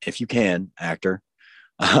right if you can, actor.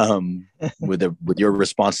 With your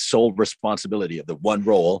sole responsibility of the one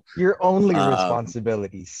role. Your only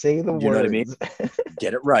responsibility. Say the words. You know what I mean?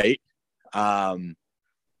 Get it right. And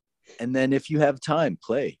then if you have time,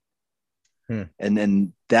 play. And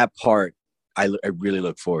then that part I really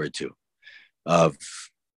look forward to,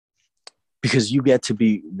 because you get to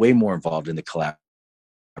be way more involved in the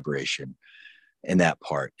collaboration in that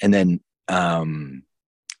part. And then, having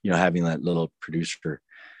that little producer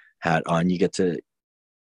hat on, you get to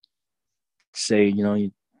say,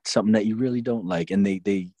 something that you really don't like. And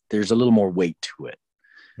there's a little more weight to it.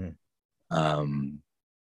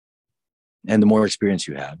 And the more experience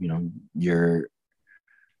you have, your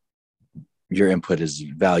input is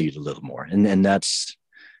valued a little more. And that's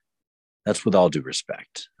with all due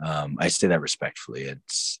respect. I say that respectfully.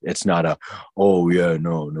 It's not oh yeah,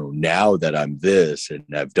 no. Now that I'm this and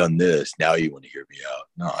I've done this, now you want to hear me out.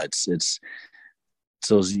 No, it's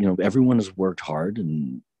so, everyone has worked hard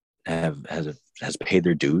and has paid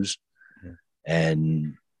their dues,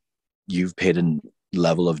 and you've paid a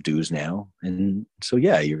level of dues now, and so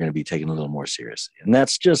you're going to be taken a little more seriously. And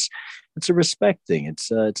that's just, it's a respect thing. It's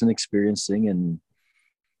an experience thing,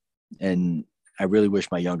 and I really wish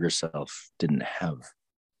my younger self didn't have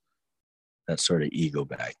that sort of ego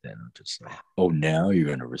back then. Just like, oh, now you're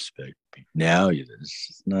going to respect me. Now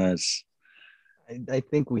it's not. I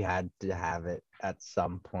think we had to have it at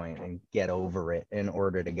some point and get over it in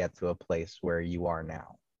order to get to a place where you are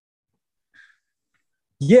now.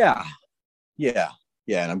 Yeah. And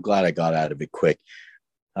I'm glad I got out of it quick.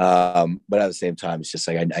 But at the same time, it's just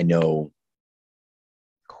like, I know.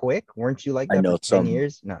 Quick? Weren't you like that for 10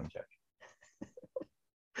 years? No, I'm joking.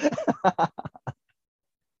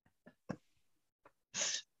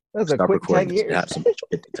 That's a quick 10 years.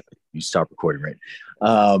 You stop recording, right?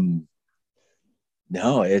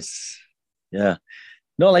 No, it's, yeah.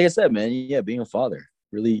 No, like I said, man, being a father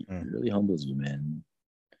really humbles you, man.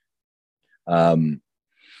 But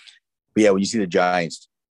when you see the giants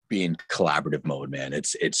be in collaborative mode, man.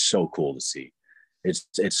 It's so cool to see. It's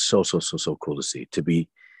so cool to see, to be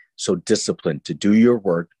so disciplined, to do your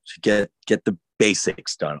work, to get the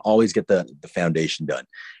basics done, always get the foundation done,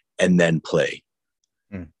 and then play.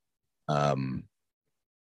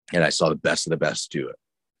 And I saw the best of the best do it,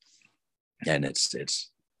 and it's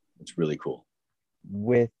really cool.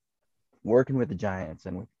 With working with the Giants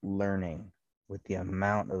and with learning, with the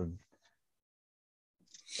amount of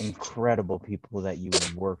incredible people that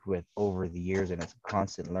you've worked with over the years, and it's a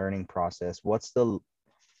constant learning process, what's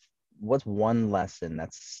one lesson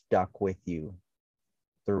that's stuck with you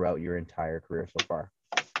throughout your entire career so far?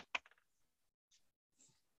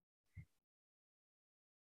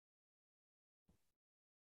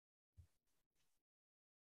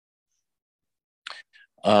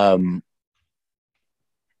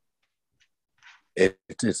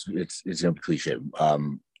 It's gonna be cliche.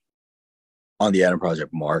 On the Adam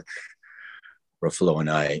Project, Mark Ruffalo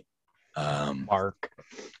and I, Mark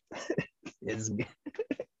is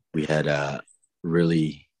we had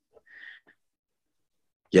really,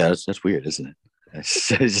 yeah, that's weird, isn't it? I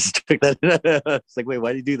just took that. It's like, wait,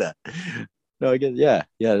 why do you do that? No, I guess, yeah,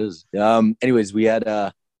 it is. Anyways, we had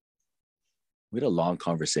a long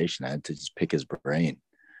conversation. I had to just pick his brain,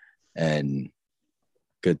 and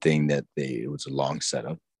good thing that it was a long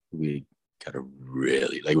setup. We got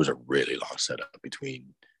it was a really long setup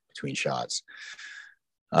between shots.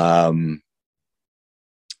 I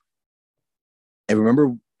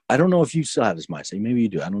remember, I don't know if you still have this mindset. Maybe you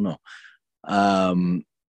do. I don't know.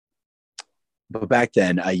 But back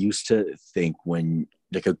then, I used to think, when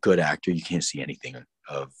like a good actor, you can't see anything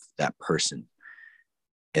of that person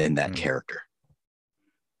in that character.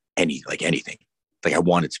 Anything. Like, I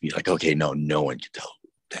wanted to be like, okay, no one can tell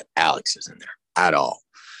that Alex is in there at all.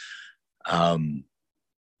 And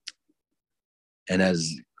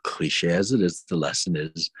as cliche as it is, the lesson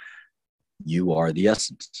is, you are the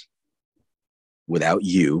essence. Without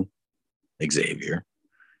you, Xavier,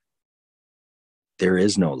 there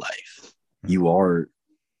is no life. You are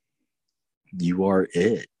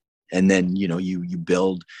it. And then, you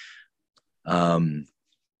build around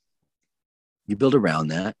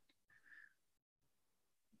that.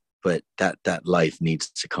 But that life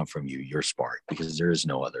needs to come from you, your spark, because there is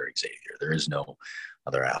no other Xavier. There is no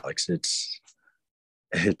other Alex. It's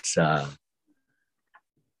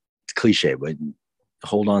cliche, but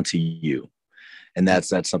hold on to you. And that's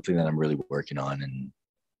something that I'm really working on, and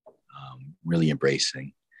really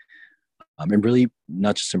embracing. And really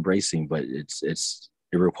not just embracing, but it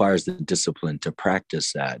requires the discipline to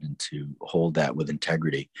practice that and to hold that with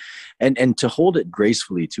integrity, and to hold it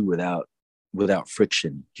gracefully too, without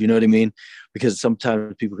friction. Do you know what I mean? Because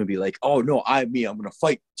sometimes people can be like, oh no, I'm going to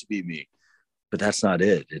fight to be me. But that's not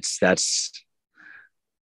it. That's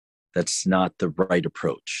not the right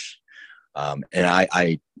approach. And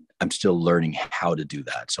I'm still learning how to do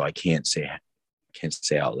that. So I can't say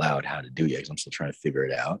out loud how to do it, because I'm still trying to figure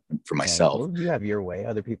it out for myself. Well, you have your way.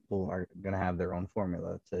 Other people are going to have their own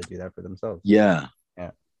formula to do that for themselves. Yeah.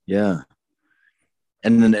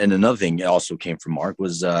 And then another thing that also came from Mark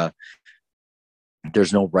was,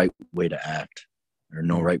 there's no right way to act. There's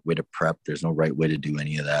no right way to prep. There's no right way to do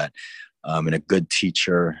any of that. And a good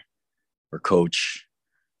teacher or coach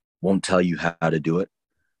won't tell you how to do it.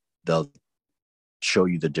 They'll show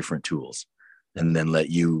you the different tools, and then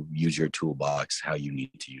let you use your toolbox how you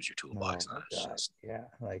need to use your toolbox.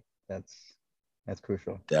 Like that's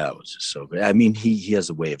crucial. That was just so good. I mean, he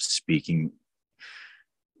has a way of speaking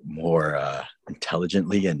more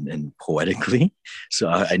intelligently and poetically. So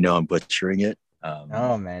I know I'm butchering it.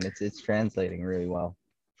 Oh man, it's translating really well.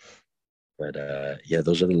 But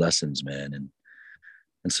those are the lessons, man.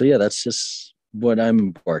 And so that's just what I'm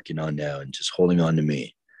embarking on now, and just holding on to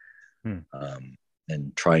me.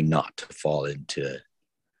 And trying not to fall into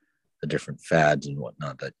the different fads and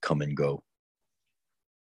whatnot that come and go.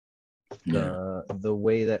 The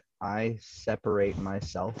way that I separate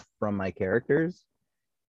myself from my characters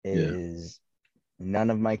is none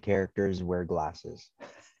of my characters wear glasses.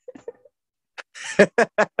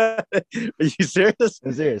 Are you serious?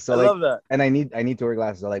 I'm serious. So I love that. And I need to wear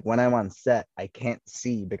glasses. So like when I'm on set, I can't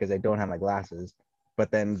see because I don't have my glasses.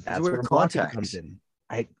 But then that's where contacts comes in.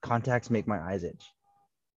 Contacts make my eyes itch.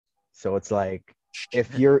 So it's like,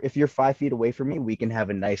 if you're 5 feet away from me, we can have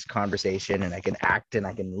a nice conversation and I can act and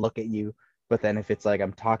I can look at you. But then if it's like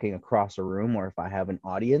I'm talking across a room, or if I have an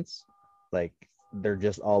audience, like they're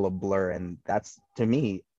just all a blur. And that's, to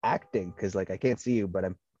me, acting, because like I can't see you, but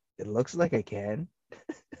it looks like I can.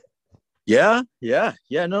 Yeah.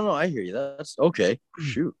 No, I hear you. That's okay.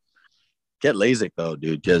 Shoot. Get LASIK though,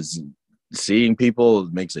 dude, because seeing people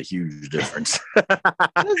makes a huge difference.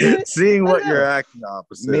 it? Seeing what you're acting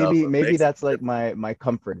opposite maybe that's like my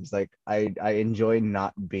comfort. It's like I enjoy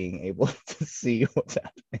not being able to see what's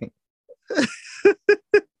happening.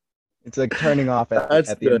 It's like turning off at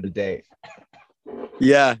the end of the day.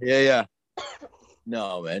 Yeah.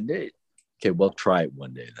 No, man. Okay, well, try it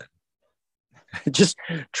one day then. Just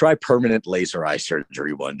try permanent laser eye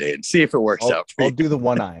surgery one day and see if it works out for you. I'll do the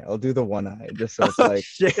one eye. Just so it's like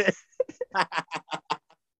shit. I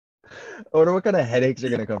wonder what kind of headaches are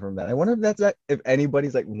gonna come from that. I wonder if that's if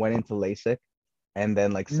anybody's like went into LASIK and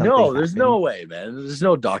then like something No, there's happened. no way, man. There's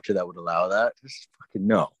no doctor that would allow that. Just fucking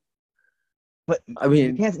no. But I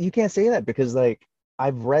mean, you can't say that because like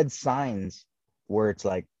I've read signs where it's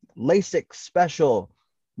like LASIK special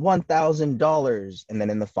 $1,000 and then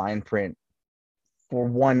in the fine print for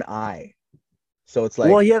one eye. So it's like,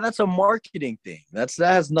 well, yeah, that's a marketing thing. That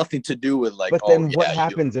has nothing to do with like. But then what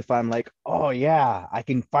happens if I'm like, oh yeah, I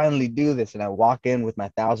can finally do this, and I walk in with my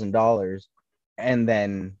 $1,000, and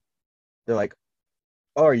then they're like,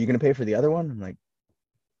 oh, are you gonna pay for the other one? I'm like,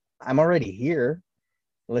 I'm already here.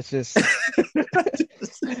 Let's just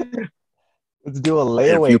let's do a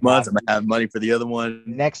layaway. In a few months, I'm gonna have money for the other one.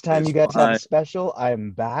 Next time you guys have a special,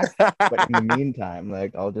 I'm back. But in the meantime,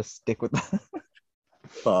 like I'll just stick with that.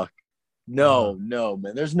 Fuck. No,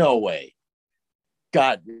 man. There's no way.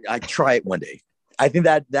 God, I try it one day. I think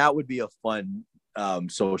that would be a fun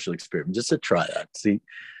social experiment just to try that. See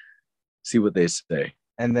what they say.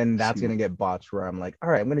 And then that's going to get botched where I'm like, all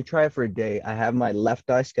right, I'm going to try it for a day. I have my left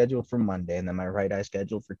eye scheduled for Monday and then my right eye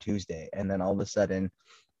scheduled for Tuesday. And then all of a sudden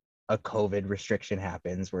a COVID restriction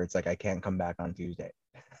happens where it's like, I can't come back on Tuesday.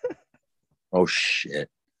 Oh, shit.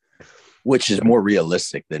 Which is more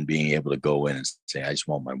realistic than being able to go in and say, I just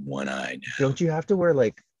want my one eye now. Don't you have to wear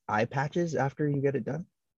like eye patches after you get it done?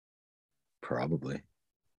 Probably.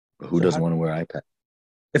 But who doesn't want to wear eye patches?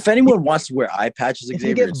 If anyone wants to wear eye patches, if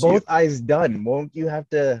you get both eyes done, won't you have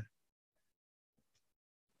to?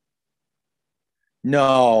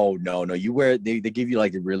 No. You wear they give you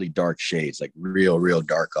like really dark shades, like real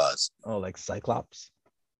dark eyes. Oh, like Cyclops?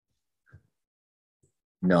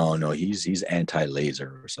 No, he's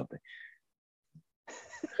anti-laser or something.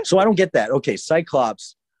 So I don't get that. Okay,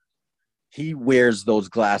 Cyclops, he wears those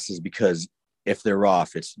glasses because if they're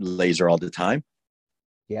off, it's laser all the time.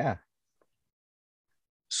 Yeah.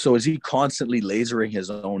 So is he constantly lasering his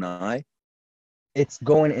own eye? It's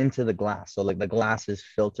going into the glass. So like the glass is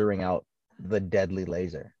filtering out the deadly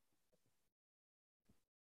laser.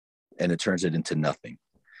 And it turns it into nothing.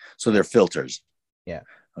 So they're filters. Yeah.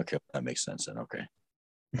 Okay, that makes sense then. Okay.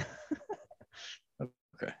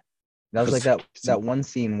 Okay. That was like that one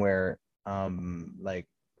scene where like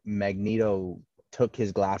Magneto took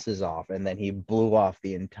his glasses off and then he blew off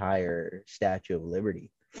the entire Statue of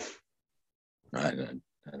Liberty. I don't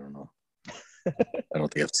know. I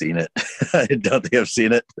don't think I've seen it. I don't think I've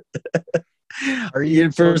seen it. Are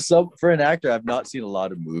you for an actor? I've not seen a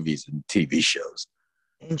lot of movies and TV shows.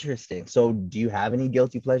 Interesting. So, do you have any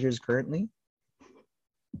guilty pleasures currently?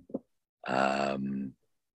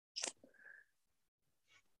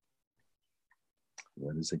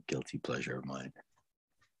 What is a guilty pleasure of mine?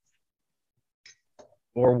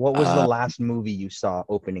 Or what was the last movie you saw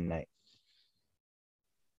opening night?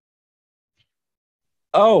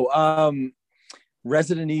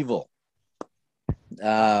 Resident Evil.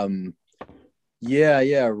 I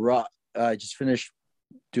just finished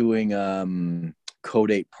doing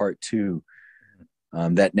Code 8 Part 2.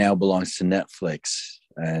 That now belongs to Netflix,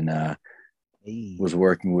 and was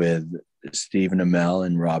working with Stephen Amell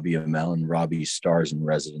and Robbie Amell, and Robbie stars in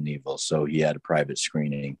Resident Evil, so he had a private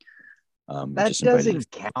screening. That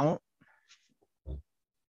doesn't count.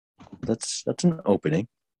 That's an opening,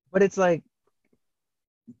 but it's like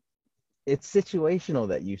it's situational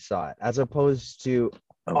that you saw it as opposed to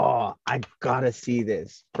I gotta see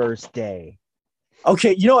this first day.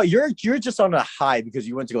 Okay, you know what? You're just on a high because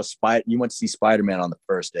you went to see Spider-Man on the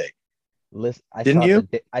first day. Listen, I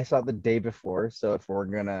saw it the day before. So if we're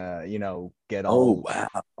gonna, get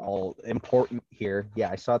all important here,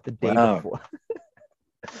 I saw it the day before.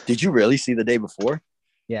 Did you really see the day before?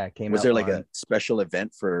 Yeah, it came. Was there like a special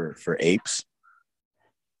event for apes?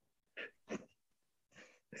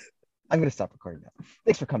 I'm gonna stop recording now.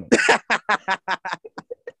 Thanks for coming.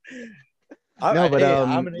 No, but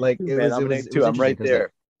I'm right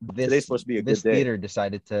there. Today's supposed to be a good day. This theater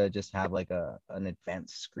decided to just have like an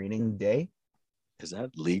advanced screening day. Is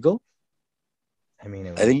that legal? I mean,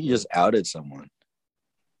 I think you just outed someone.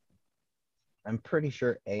 I'm pretty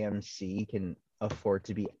sure AMC can afford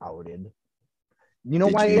to be outed. You know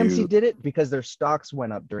why AMC did it? Because their stocks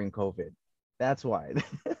went up during COVID. That's why.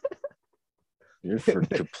 They're for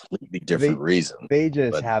completely different reasons. They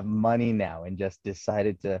just have money now and just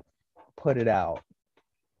decided to put it out.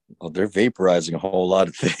 Well, they're vaporizing a whole lot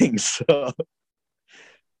of things. So.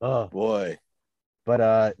 Oh boy.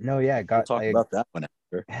 But no, yeah, we'll talk about that one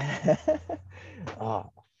after. Oh,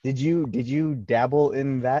 did you dabble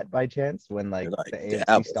in that by chance when like the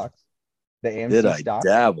AMC stocks? The AMC stocks? Did I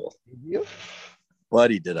dabble? Did you?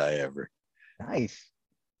 Buddy, did I ever? Nice.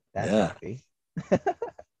 That's healthy.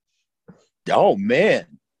 Oh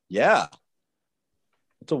man, yeah.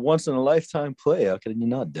 It's a once in a lifetime play. How can you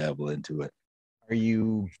not dabble into it? Are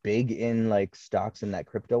you big in like stocks in that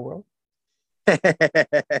crypto world?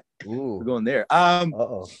 Ooh. We're going there.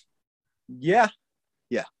 Yeah.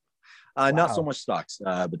 Wow. Not so much stocks,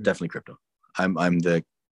 but definitely crypto. I'm the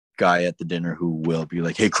guy at the dinner who will be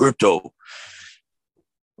like, "Hey, crypto,"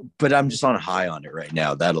 but I'm just on a high on it right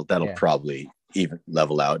now. That'll probably even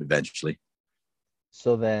level out eventually.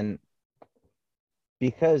 So then,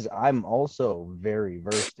 because I'm also very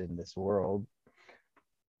versed in this world,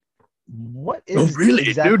 what is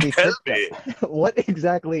exactly crypto? What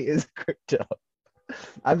exactly is crypto?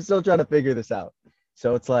 I'm still trying to figure this out.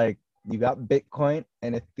 So it's like you got Bitcoin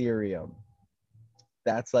and Ethereum.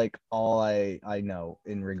 That's like all I know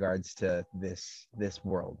in regards to this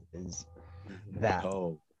world is that.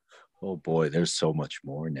 Oh boy, there's so much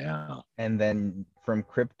more now. And then from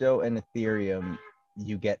crypto and Ethereum,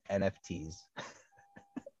 you get NFTs.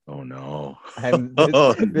 Oh no. And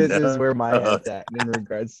this is where my head's at in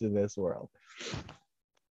regards to this world.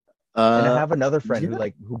 And I have another friend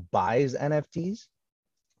who buys NFTs.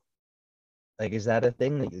 Like, is that a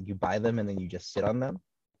thing that you buy them and then you just sit on them?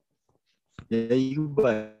 Yeah, you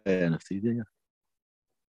buy NFTs, yeah.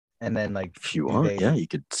 And then like if you want, you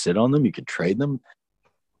could sit on them, you could trade them.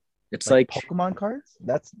 It's like Pokemon cards?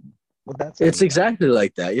 That's what that's it's exactly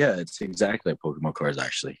like that. Yeah, it's exactly like Pokemon cards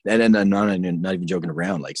actually. And I'm not even joking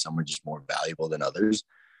around. Like some are just more valuable than others.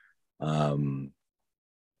 And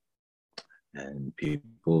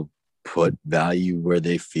people put value where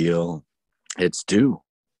they feel it's due.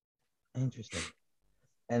 Interesting.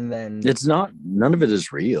 And then it's none of it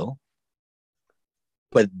is real.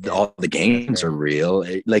 But all the games are real.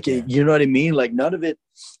 You know what I mean? Like none of it,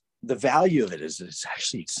 the value of it is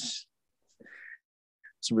actually it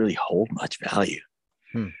doesn't really hold much value.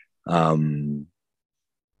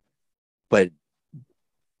 But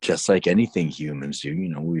just like anything humans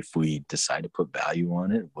do, if we decide to put value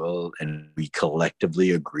on it, and we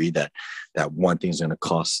collectively agree that one thing's going to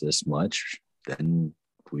cost this much, then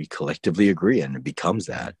we collectively agree and it becomes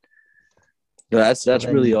that. That's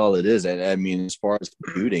really all it is. And I mean, as far as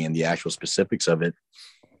computing and the actual specifics of it,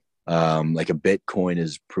 like a Bitcoin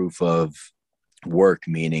is proof of work,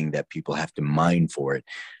 meaning that people have to mine for it.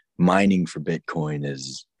 Mining for Bitcoin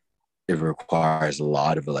it requires a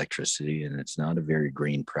lot of electricity and it's not a very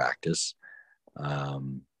green practice.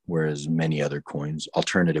 Whereas many other coins,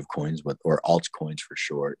 alternative coins, or altcoins for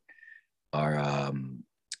short, are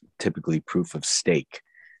typically proof of stake,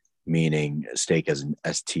 meaning stake as an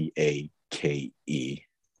STAKE.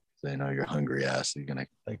 I know you're hungry ass. You're gonna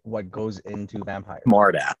like what goes into vampires.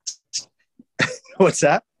 Smart ass. What's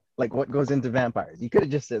that? Like what goes into vampires? You could have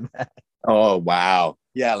just said that. Oh wow.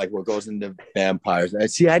 Yeah, like what goes into vampires. I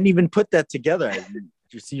didn't even put that together.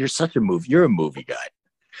 You're such a you're a movie guy.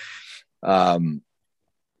 I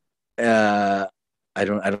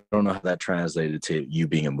don't know how that translated to you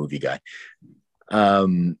being a movie guy.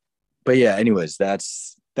 But yeah, anyways,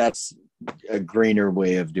 that's a greener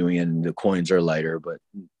way of doing it, and the coins are lighter, but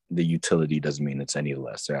the utility doesn't mean it's any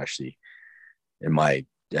less. They're actually, in my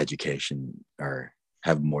education,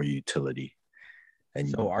 have more utility. And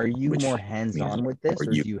so are you more hands-on with this, or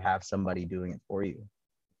do you have somebody doing it for you?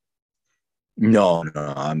 No,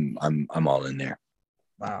 I'm all in there.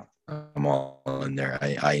 Wow. I'm all in there.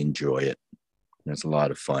 I enjoy it. It's a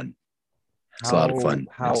lot of fun. It's a lot of fun.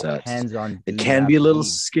 How hands-on? It can be a little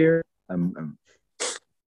scary.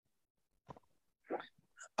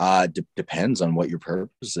 Depends on what your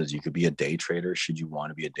purpose is. You could be a day trader, should you want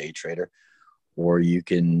to be a day trader, or you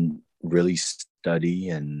can really study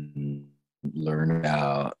and learn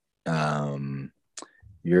about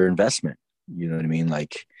your investment. You know what I mean?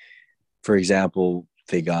 Like, for example,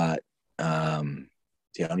 they got I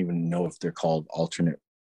don't even know if they're called alternate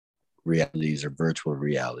realities or virtual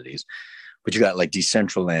realities, but you got like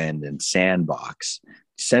Decentraland and Sandbox.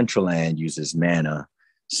 Decentraland uses mana,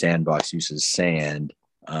 Sandbox uses sand.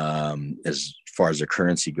 As far as the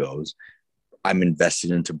currency goes, I'm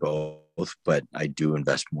invested into both, but I do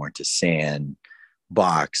invest more into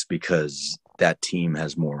Sandbox because that team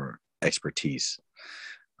has more expertise.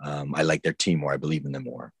 I like their team more. I believe in them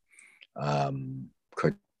more.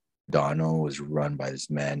 Cardano was run by this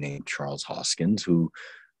man named Charles Hoskins, who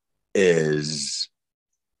is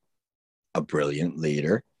a brilliant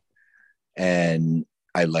leader. And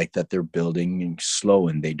I like that they're building slow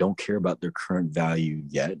and they don't care about their current value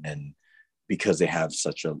yet. And because they have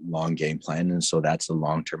such a long game plan. And so that's a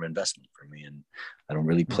long-term investment for me. And I don't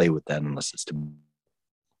really play with that unless it's to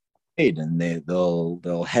trade. And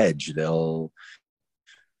they'll hedge. Oh,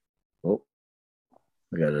 I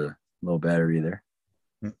got a low battery there.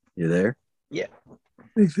 You there? Yeah.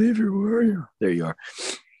 Hey, Xavier, where are you? There you are.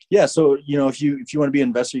 Yeah. So, if you want to be an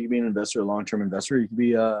investor, you can be an investor, a long-term investor. You can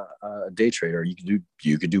be a day trader.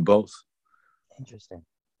 You could do both. Interesting.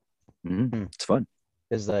 Mm-hmm. It's fun.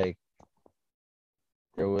 Because there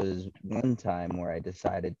was one time where I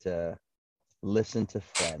decided to listen to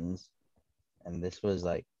friends, and this was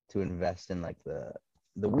to invest in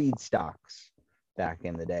the weed stocks back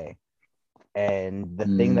in the day. And the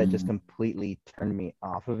thing that just completely turned me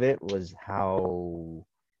off of it was how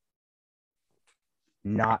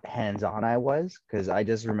not hands-on I was, because I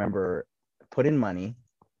just remember put in money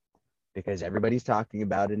because everybody's talking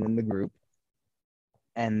about it in the group,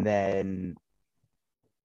 and then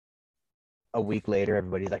a week later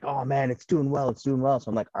everybody's like, oh man, it's doing well. So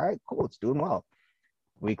I'm like, all right, cool, it's doing well.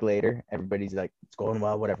 A week later everybody's like, it's going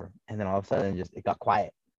well, whatever. And then all of a sudden it got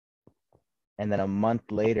quiet. And then a month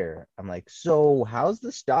later, I'm like, so how's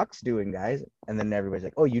the stocks doing, guys? And then everybody's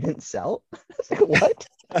like, oh, you didn't sell? I was like, what?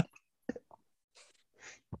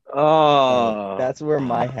 Oh, that's where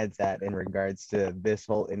my head's at in regards to this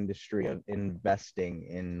whole industry of investing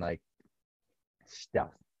in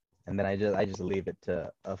stuff. And then I just leave it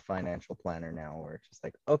to a financial planner now, where it's just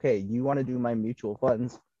like, okay, you want to do my mutual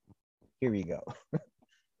funds? Here you go.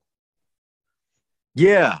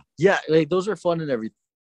 Yeah. Those are fun and everything.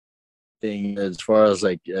 As far as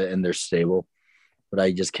and they're stable, but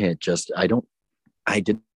I just can't I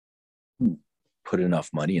didn't put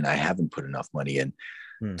enough money, and I haven't put enough money in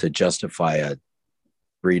to justify a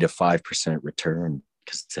 3 to 5% return,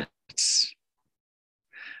 because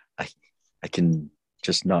I can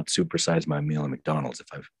just not supersize my meal at McDonald's if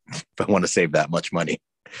I want to save that much money.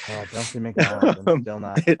 Oh, don't say McDonald's. I'm still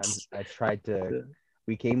not. I tried to.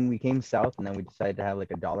 We came south, and then we decided to have a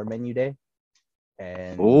 $1 menu day.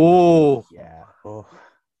 And while we're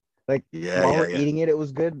eating it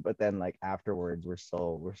was good, but then afterwards we're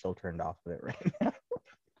so turned off of it right now.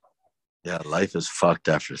 Yeah, life is fucked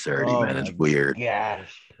after 30, man. It's weird.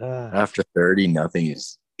 Gosh. After 30, nothing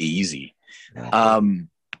is easy. Now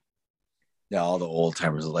all the old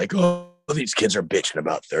timers are like, oh, these kids are bitching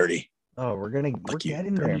about 30. Oh, we're getting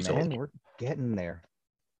there, man. Old. We're getting there.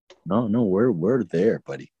 No, we're there,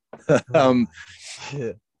 buddy.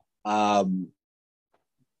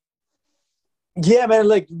 Yeah, man,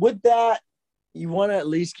 with that, you want to at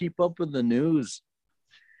least keep up with the news.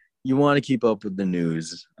 There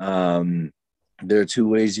are two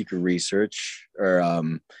ways you can research or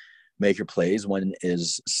make your plays. One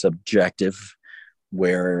is subjective,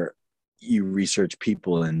 where you research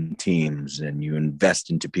people and teams, and you invest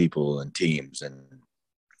into people and teams and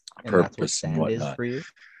purpose and whatnot. Is for you?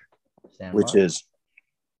 Sandbox? Which is,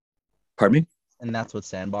 pardon me? And that's what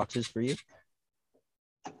Sandbox is for you?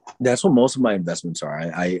 That's what most of my investments are.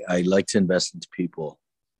 I like to invest into people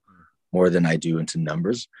more than I do into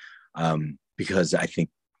numbers, because I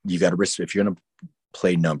think you got to risk. If you're going to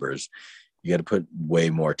play numbers, you got to put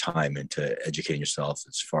way more time into educating yourself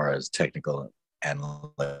as far as technical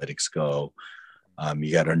analytics go.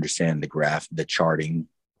 You got to understand the charting,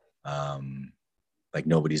 like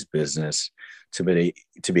nobody's business, to be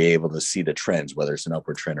able to see the trends, whether it's an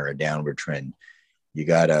upward trend or a downward trend. You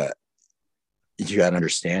gotta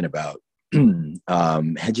understand about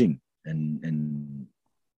hedging and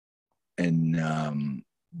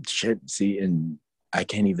shit. See, and I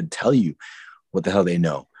can't even tell you what the hell they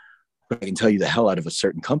know, but I can tell you the hell out of a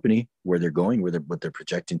certain company, where they're going, what they're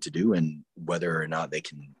projecting to do, and whether or not they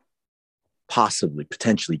can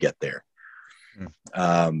potentially get there.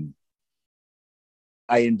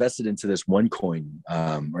 I invested into this one coin,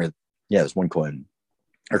 this one coin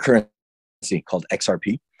or currency called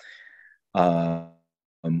XRP,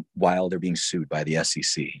 while they're being sued by the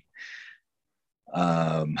SEC.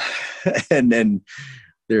 And then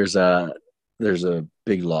there's a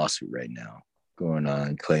big lawsuit right now going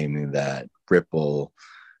on claiming that Ripple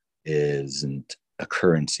isn't a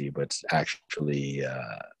currency, but it's actually like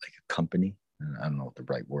a company. I don't know what the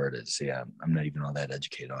right word is. Yeah, I'm not even all that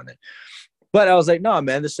educated on it. But I was like, no,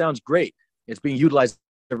 man, this sounds great. It's being utilized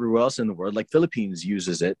everywhere else in the world. Like Philippines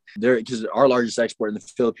uses it. Because our largest export in the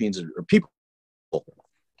Philippines are people.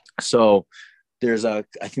 So I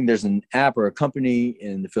think there's an app or a company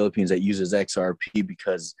in the Philippines that uses XRP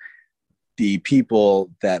because the people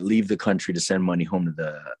that leave the country to send money home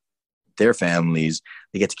to their families,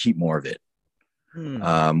 they get to keep more of it,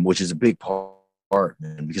 which is a big part,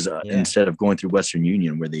 man, because instead of going through Western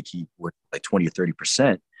Union where they keep like 20 or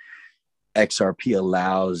 30%, XRP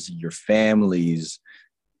allows your families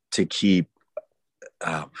to keep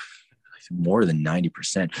more than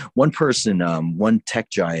 90%. One person, one tech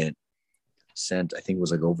giant sent, I think it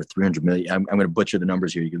was like over 300 million. I'm going to butcher the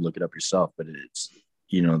numbers here. You can look it up yourself, but it's,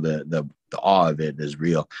 you know, the awe of it is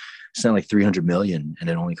real. Sent like 300 million and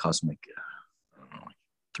it only cost them like, I don't know, like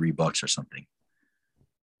 $3 or something.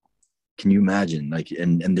 Can you imagine? Like,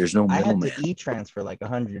 and there's no middleman. I had to e-transfer like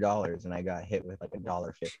 $100 and I got hit with like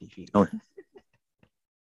 $1.50 fee. Oh,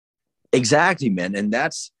 exactly, man. And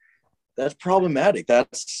that's problematic.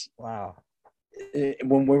 That's wow.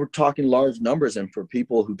 When we're talking large numbers, and for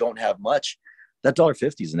people who don't have much, that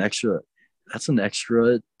 $1.50 is an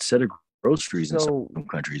extra set of groceries in some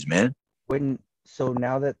countries, man. So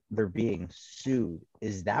now that they're being sued,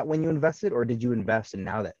 is that when you invested, or did you invest and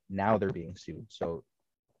now they're being sued? So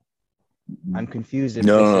I'm confused.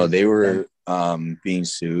 No, they were being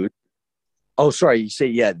sued. Oh, sorry. You say,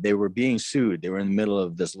 yeah, they were being sued. They were in the middle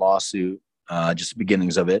of this lawsuit, just the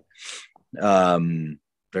beginnings of it.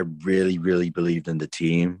 I really, really believed in the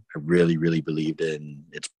team. I really, really believed in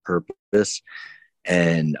its purpose.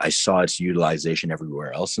 And I saw its utilization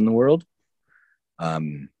everywhere else in the world.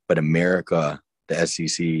 But America, the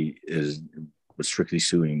SEC was strictly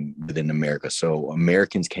suing within America. So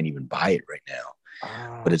Americans can't even buy it right now.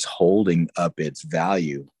 But it's holding up its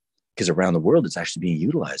value because around the world, it's actually being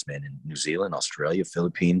utilized, man. In New Zealand, Australia,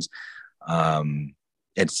 Philippines.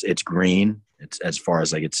 It's green. It's as far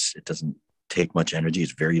as like it doesn't take much energy.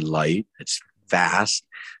 It's very light. It's fast.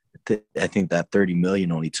 I think that 30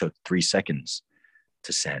 million only took 3 seconds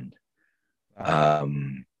to send.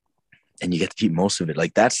 And you get to keep most of it.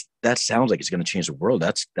 Like that sounds like it's going to change the world.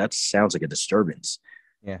 That sounds like a disturbance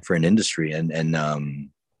for an industry. And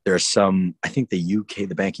there's some, I think the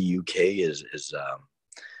Bank of UK is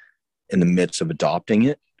in the midst of adopting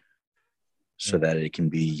it so that it can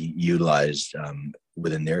be utilized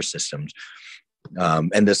within their systems.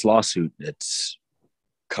 And this lawsuit, it's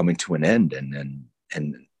coming to an end, and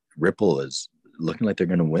Ripple is looking like they're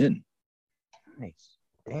going to win. Nice.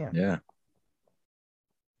 Damn. Yeah.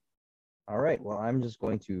 All right. Well, I'm just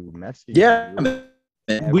going to message you.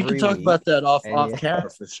 We can talk about that off camera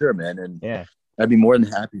for sure, man. And I'd be more than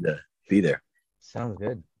happy to be there. Sounds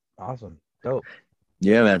good. Awesome. Dope.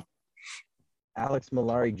 Yeah, man. Alex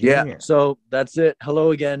Mallari Jr. Yeah. So that's it.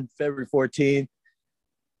 Hello again. February 14th.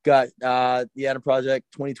 Got the Adam Project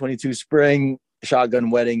 2022 spring, shotgun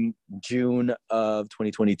wedding June of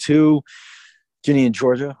 2022. Ginny in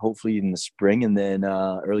Georgia, hopefully in the spring, and then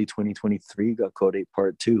early 2023 got Code 8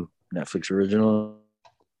 Part 2, Netflix original.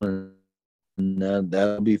 And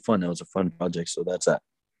that'll be fun. That was a fun project, so that's that.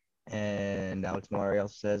 And Alex Mallari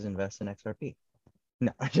also says invest in XRP.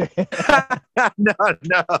 No. No.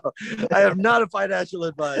 I am not a financial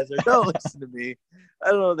advisor. Don't listen to me. I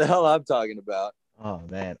don't know what the hell I'm talking about. Oh,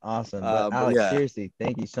 man. Awesome. But Alex, seriously,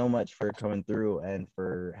 thank you so much for coming through and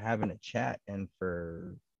for having a chat and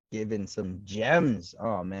for giving some gems.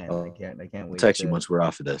 Oh, man. I can't wait. I'll text you once we're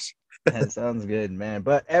off of this. That sounds good, man.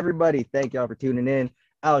 But everybody, thank y'all for tuning in.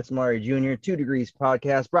 Alex Mallari Jr., 2 Degrees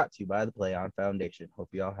Podcast, brought to you by the Play On Foundation. Hope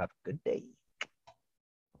you all have a good day.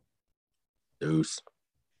 Deuce.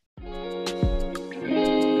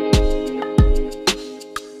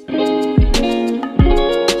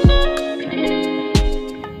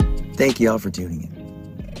 Thank you all for tuning in.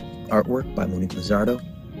 Artwork by Monique Lizardo.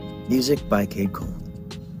 Music by Cade Cole.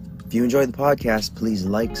 If you enjoyed the podcast, please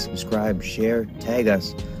like, subscribe, share, tag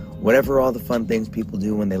us, whatever all the fun things people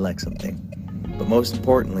do when they like something. But most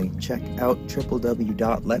importantly, check out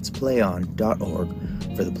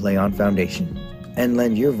www.letsplayon.org for the Play On Foundation and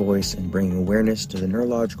lend your voice in bringing awareness to the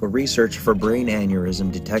neurological research for brain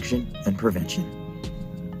aneurysm detection and prevention.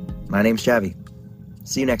 My name's Chavi.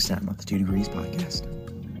 See you next time on the 2 Degrees Podcast.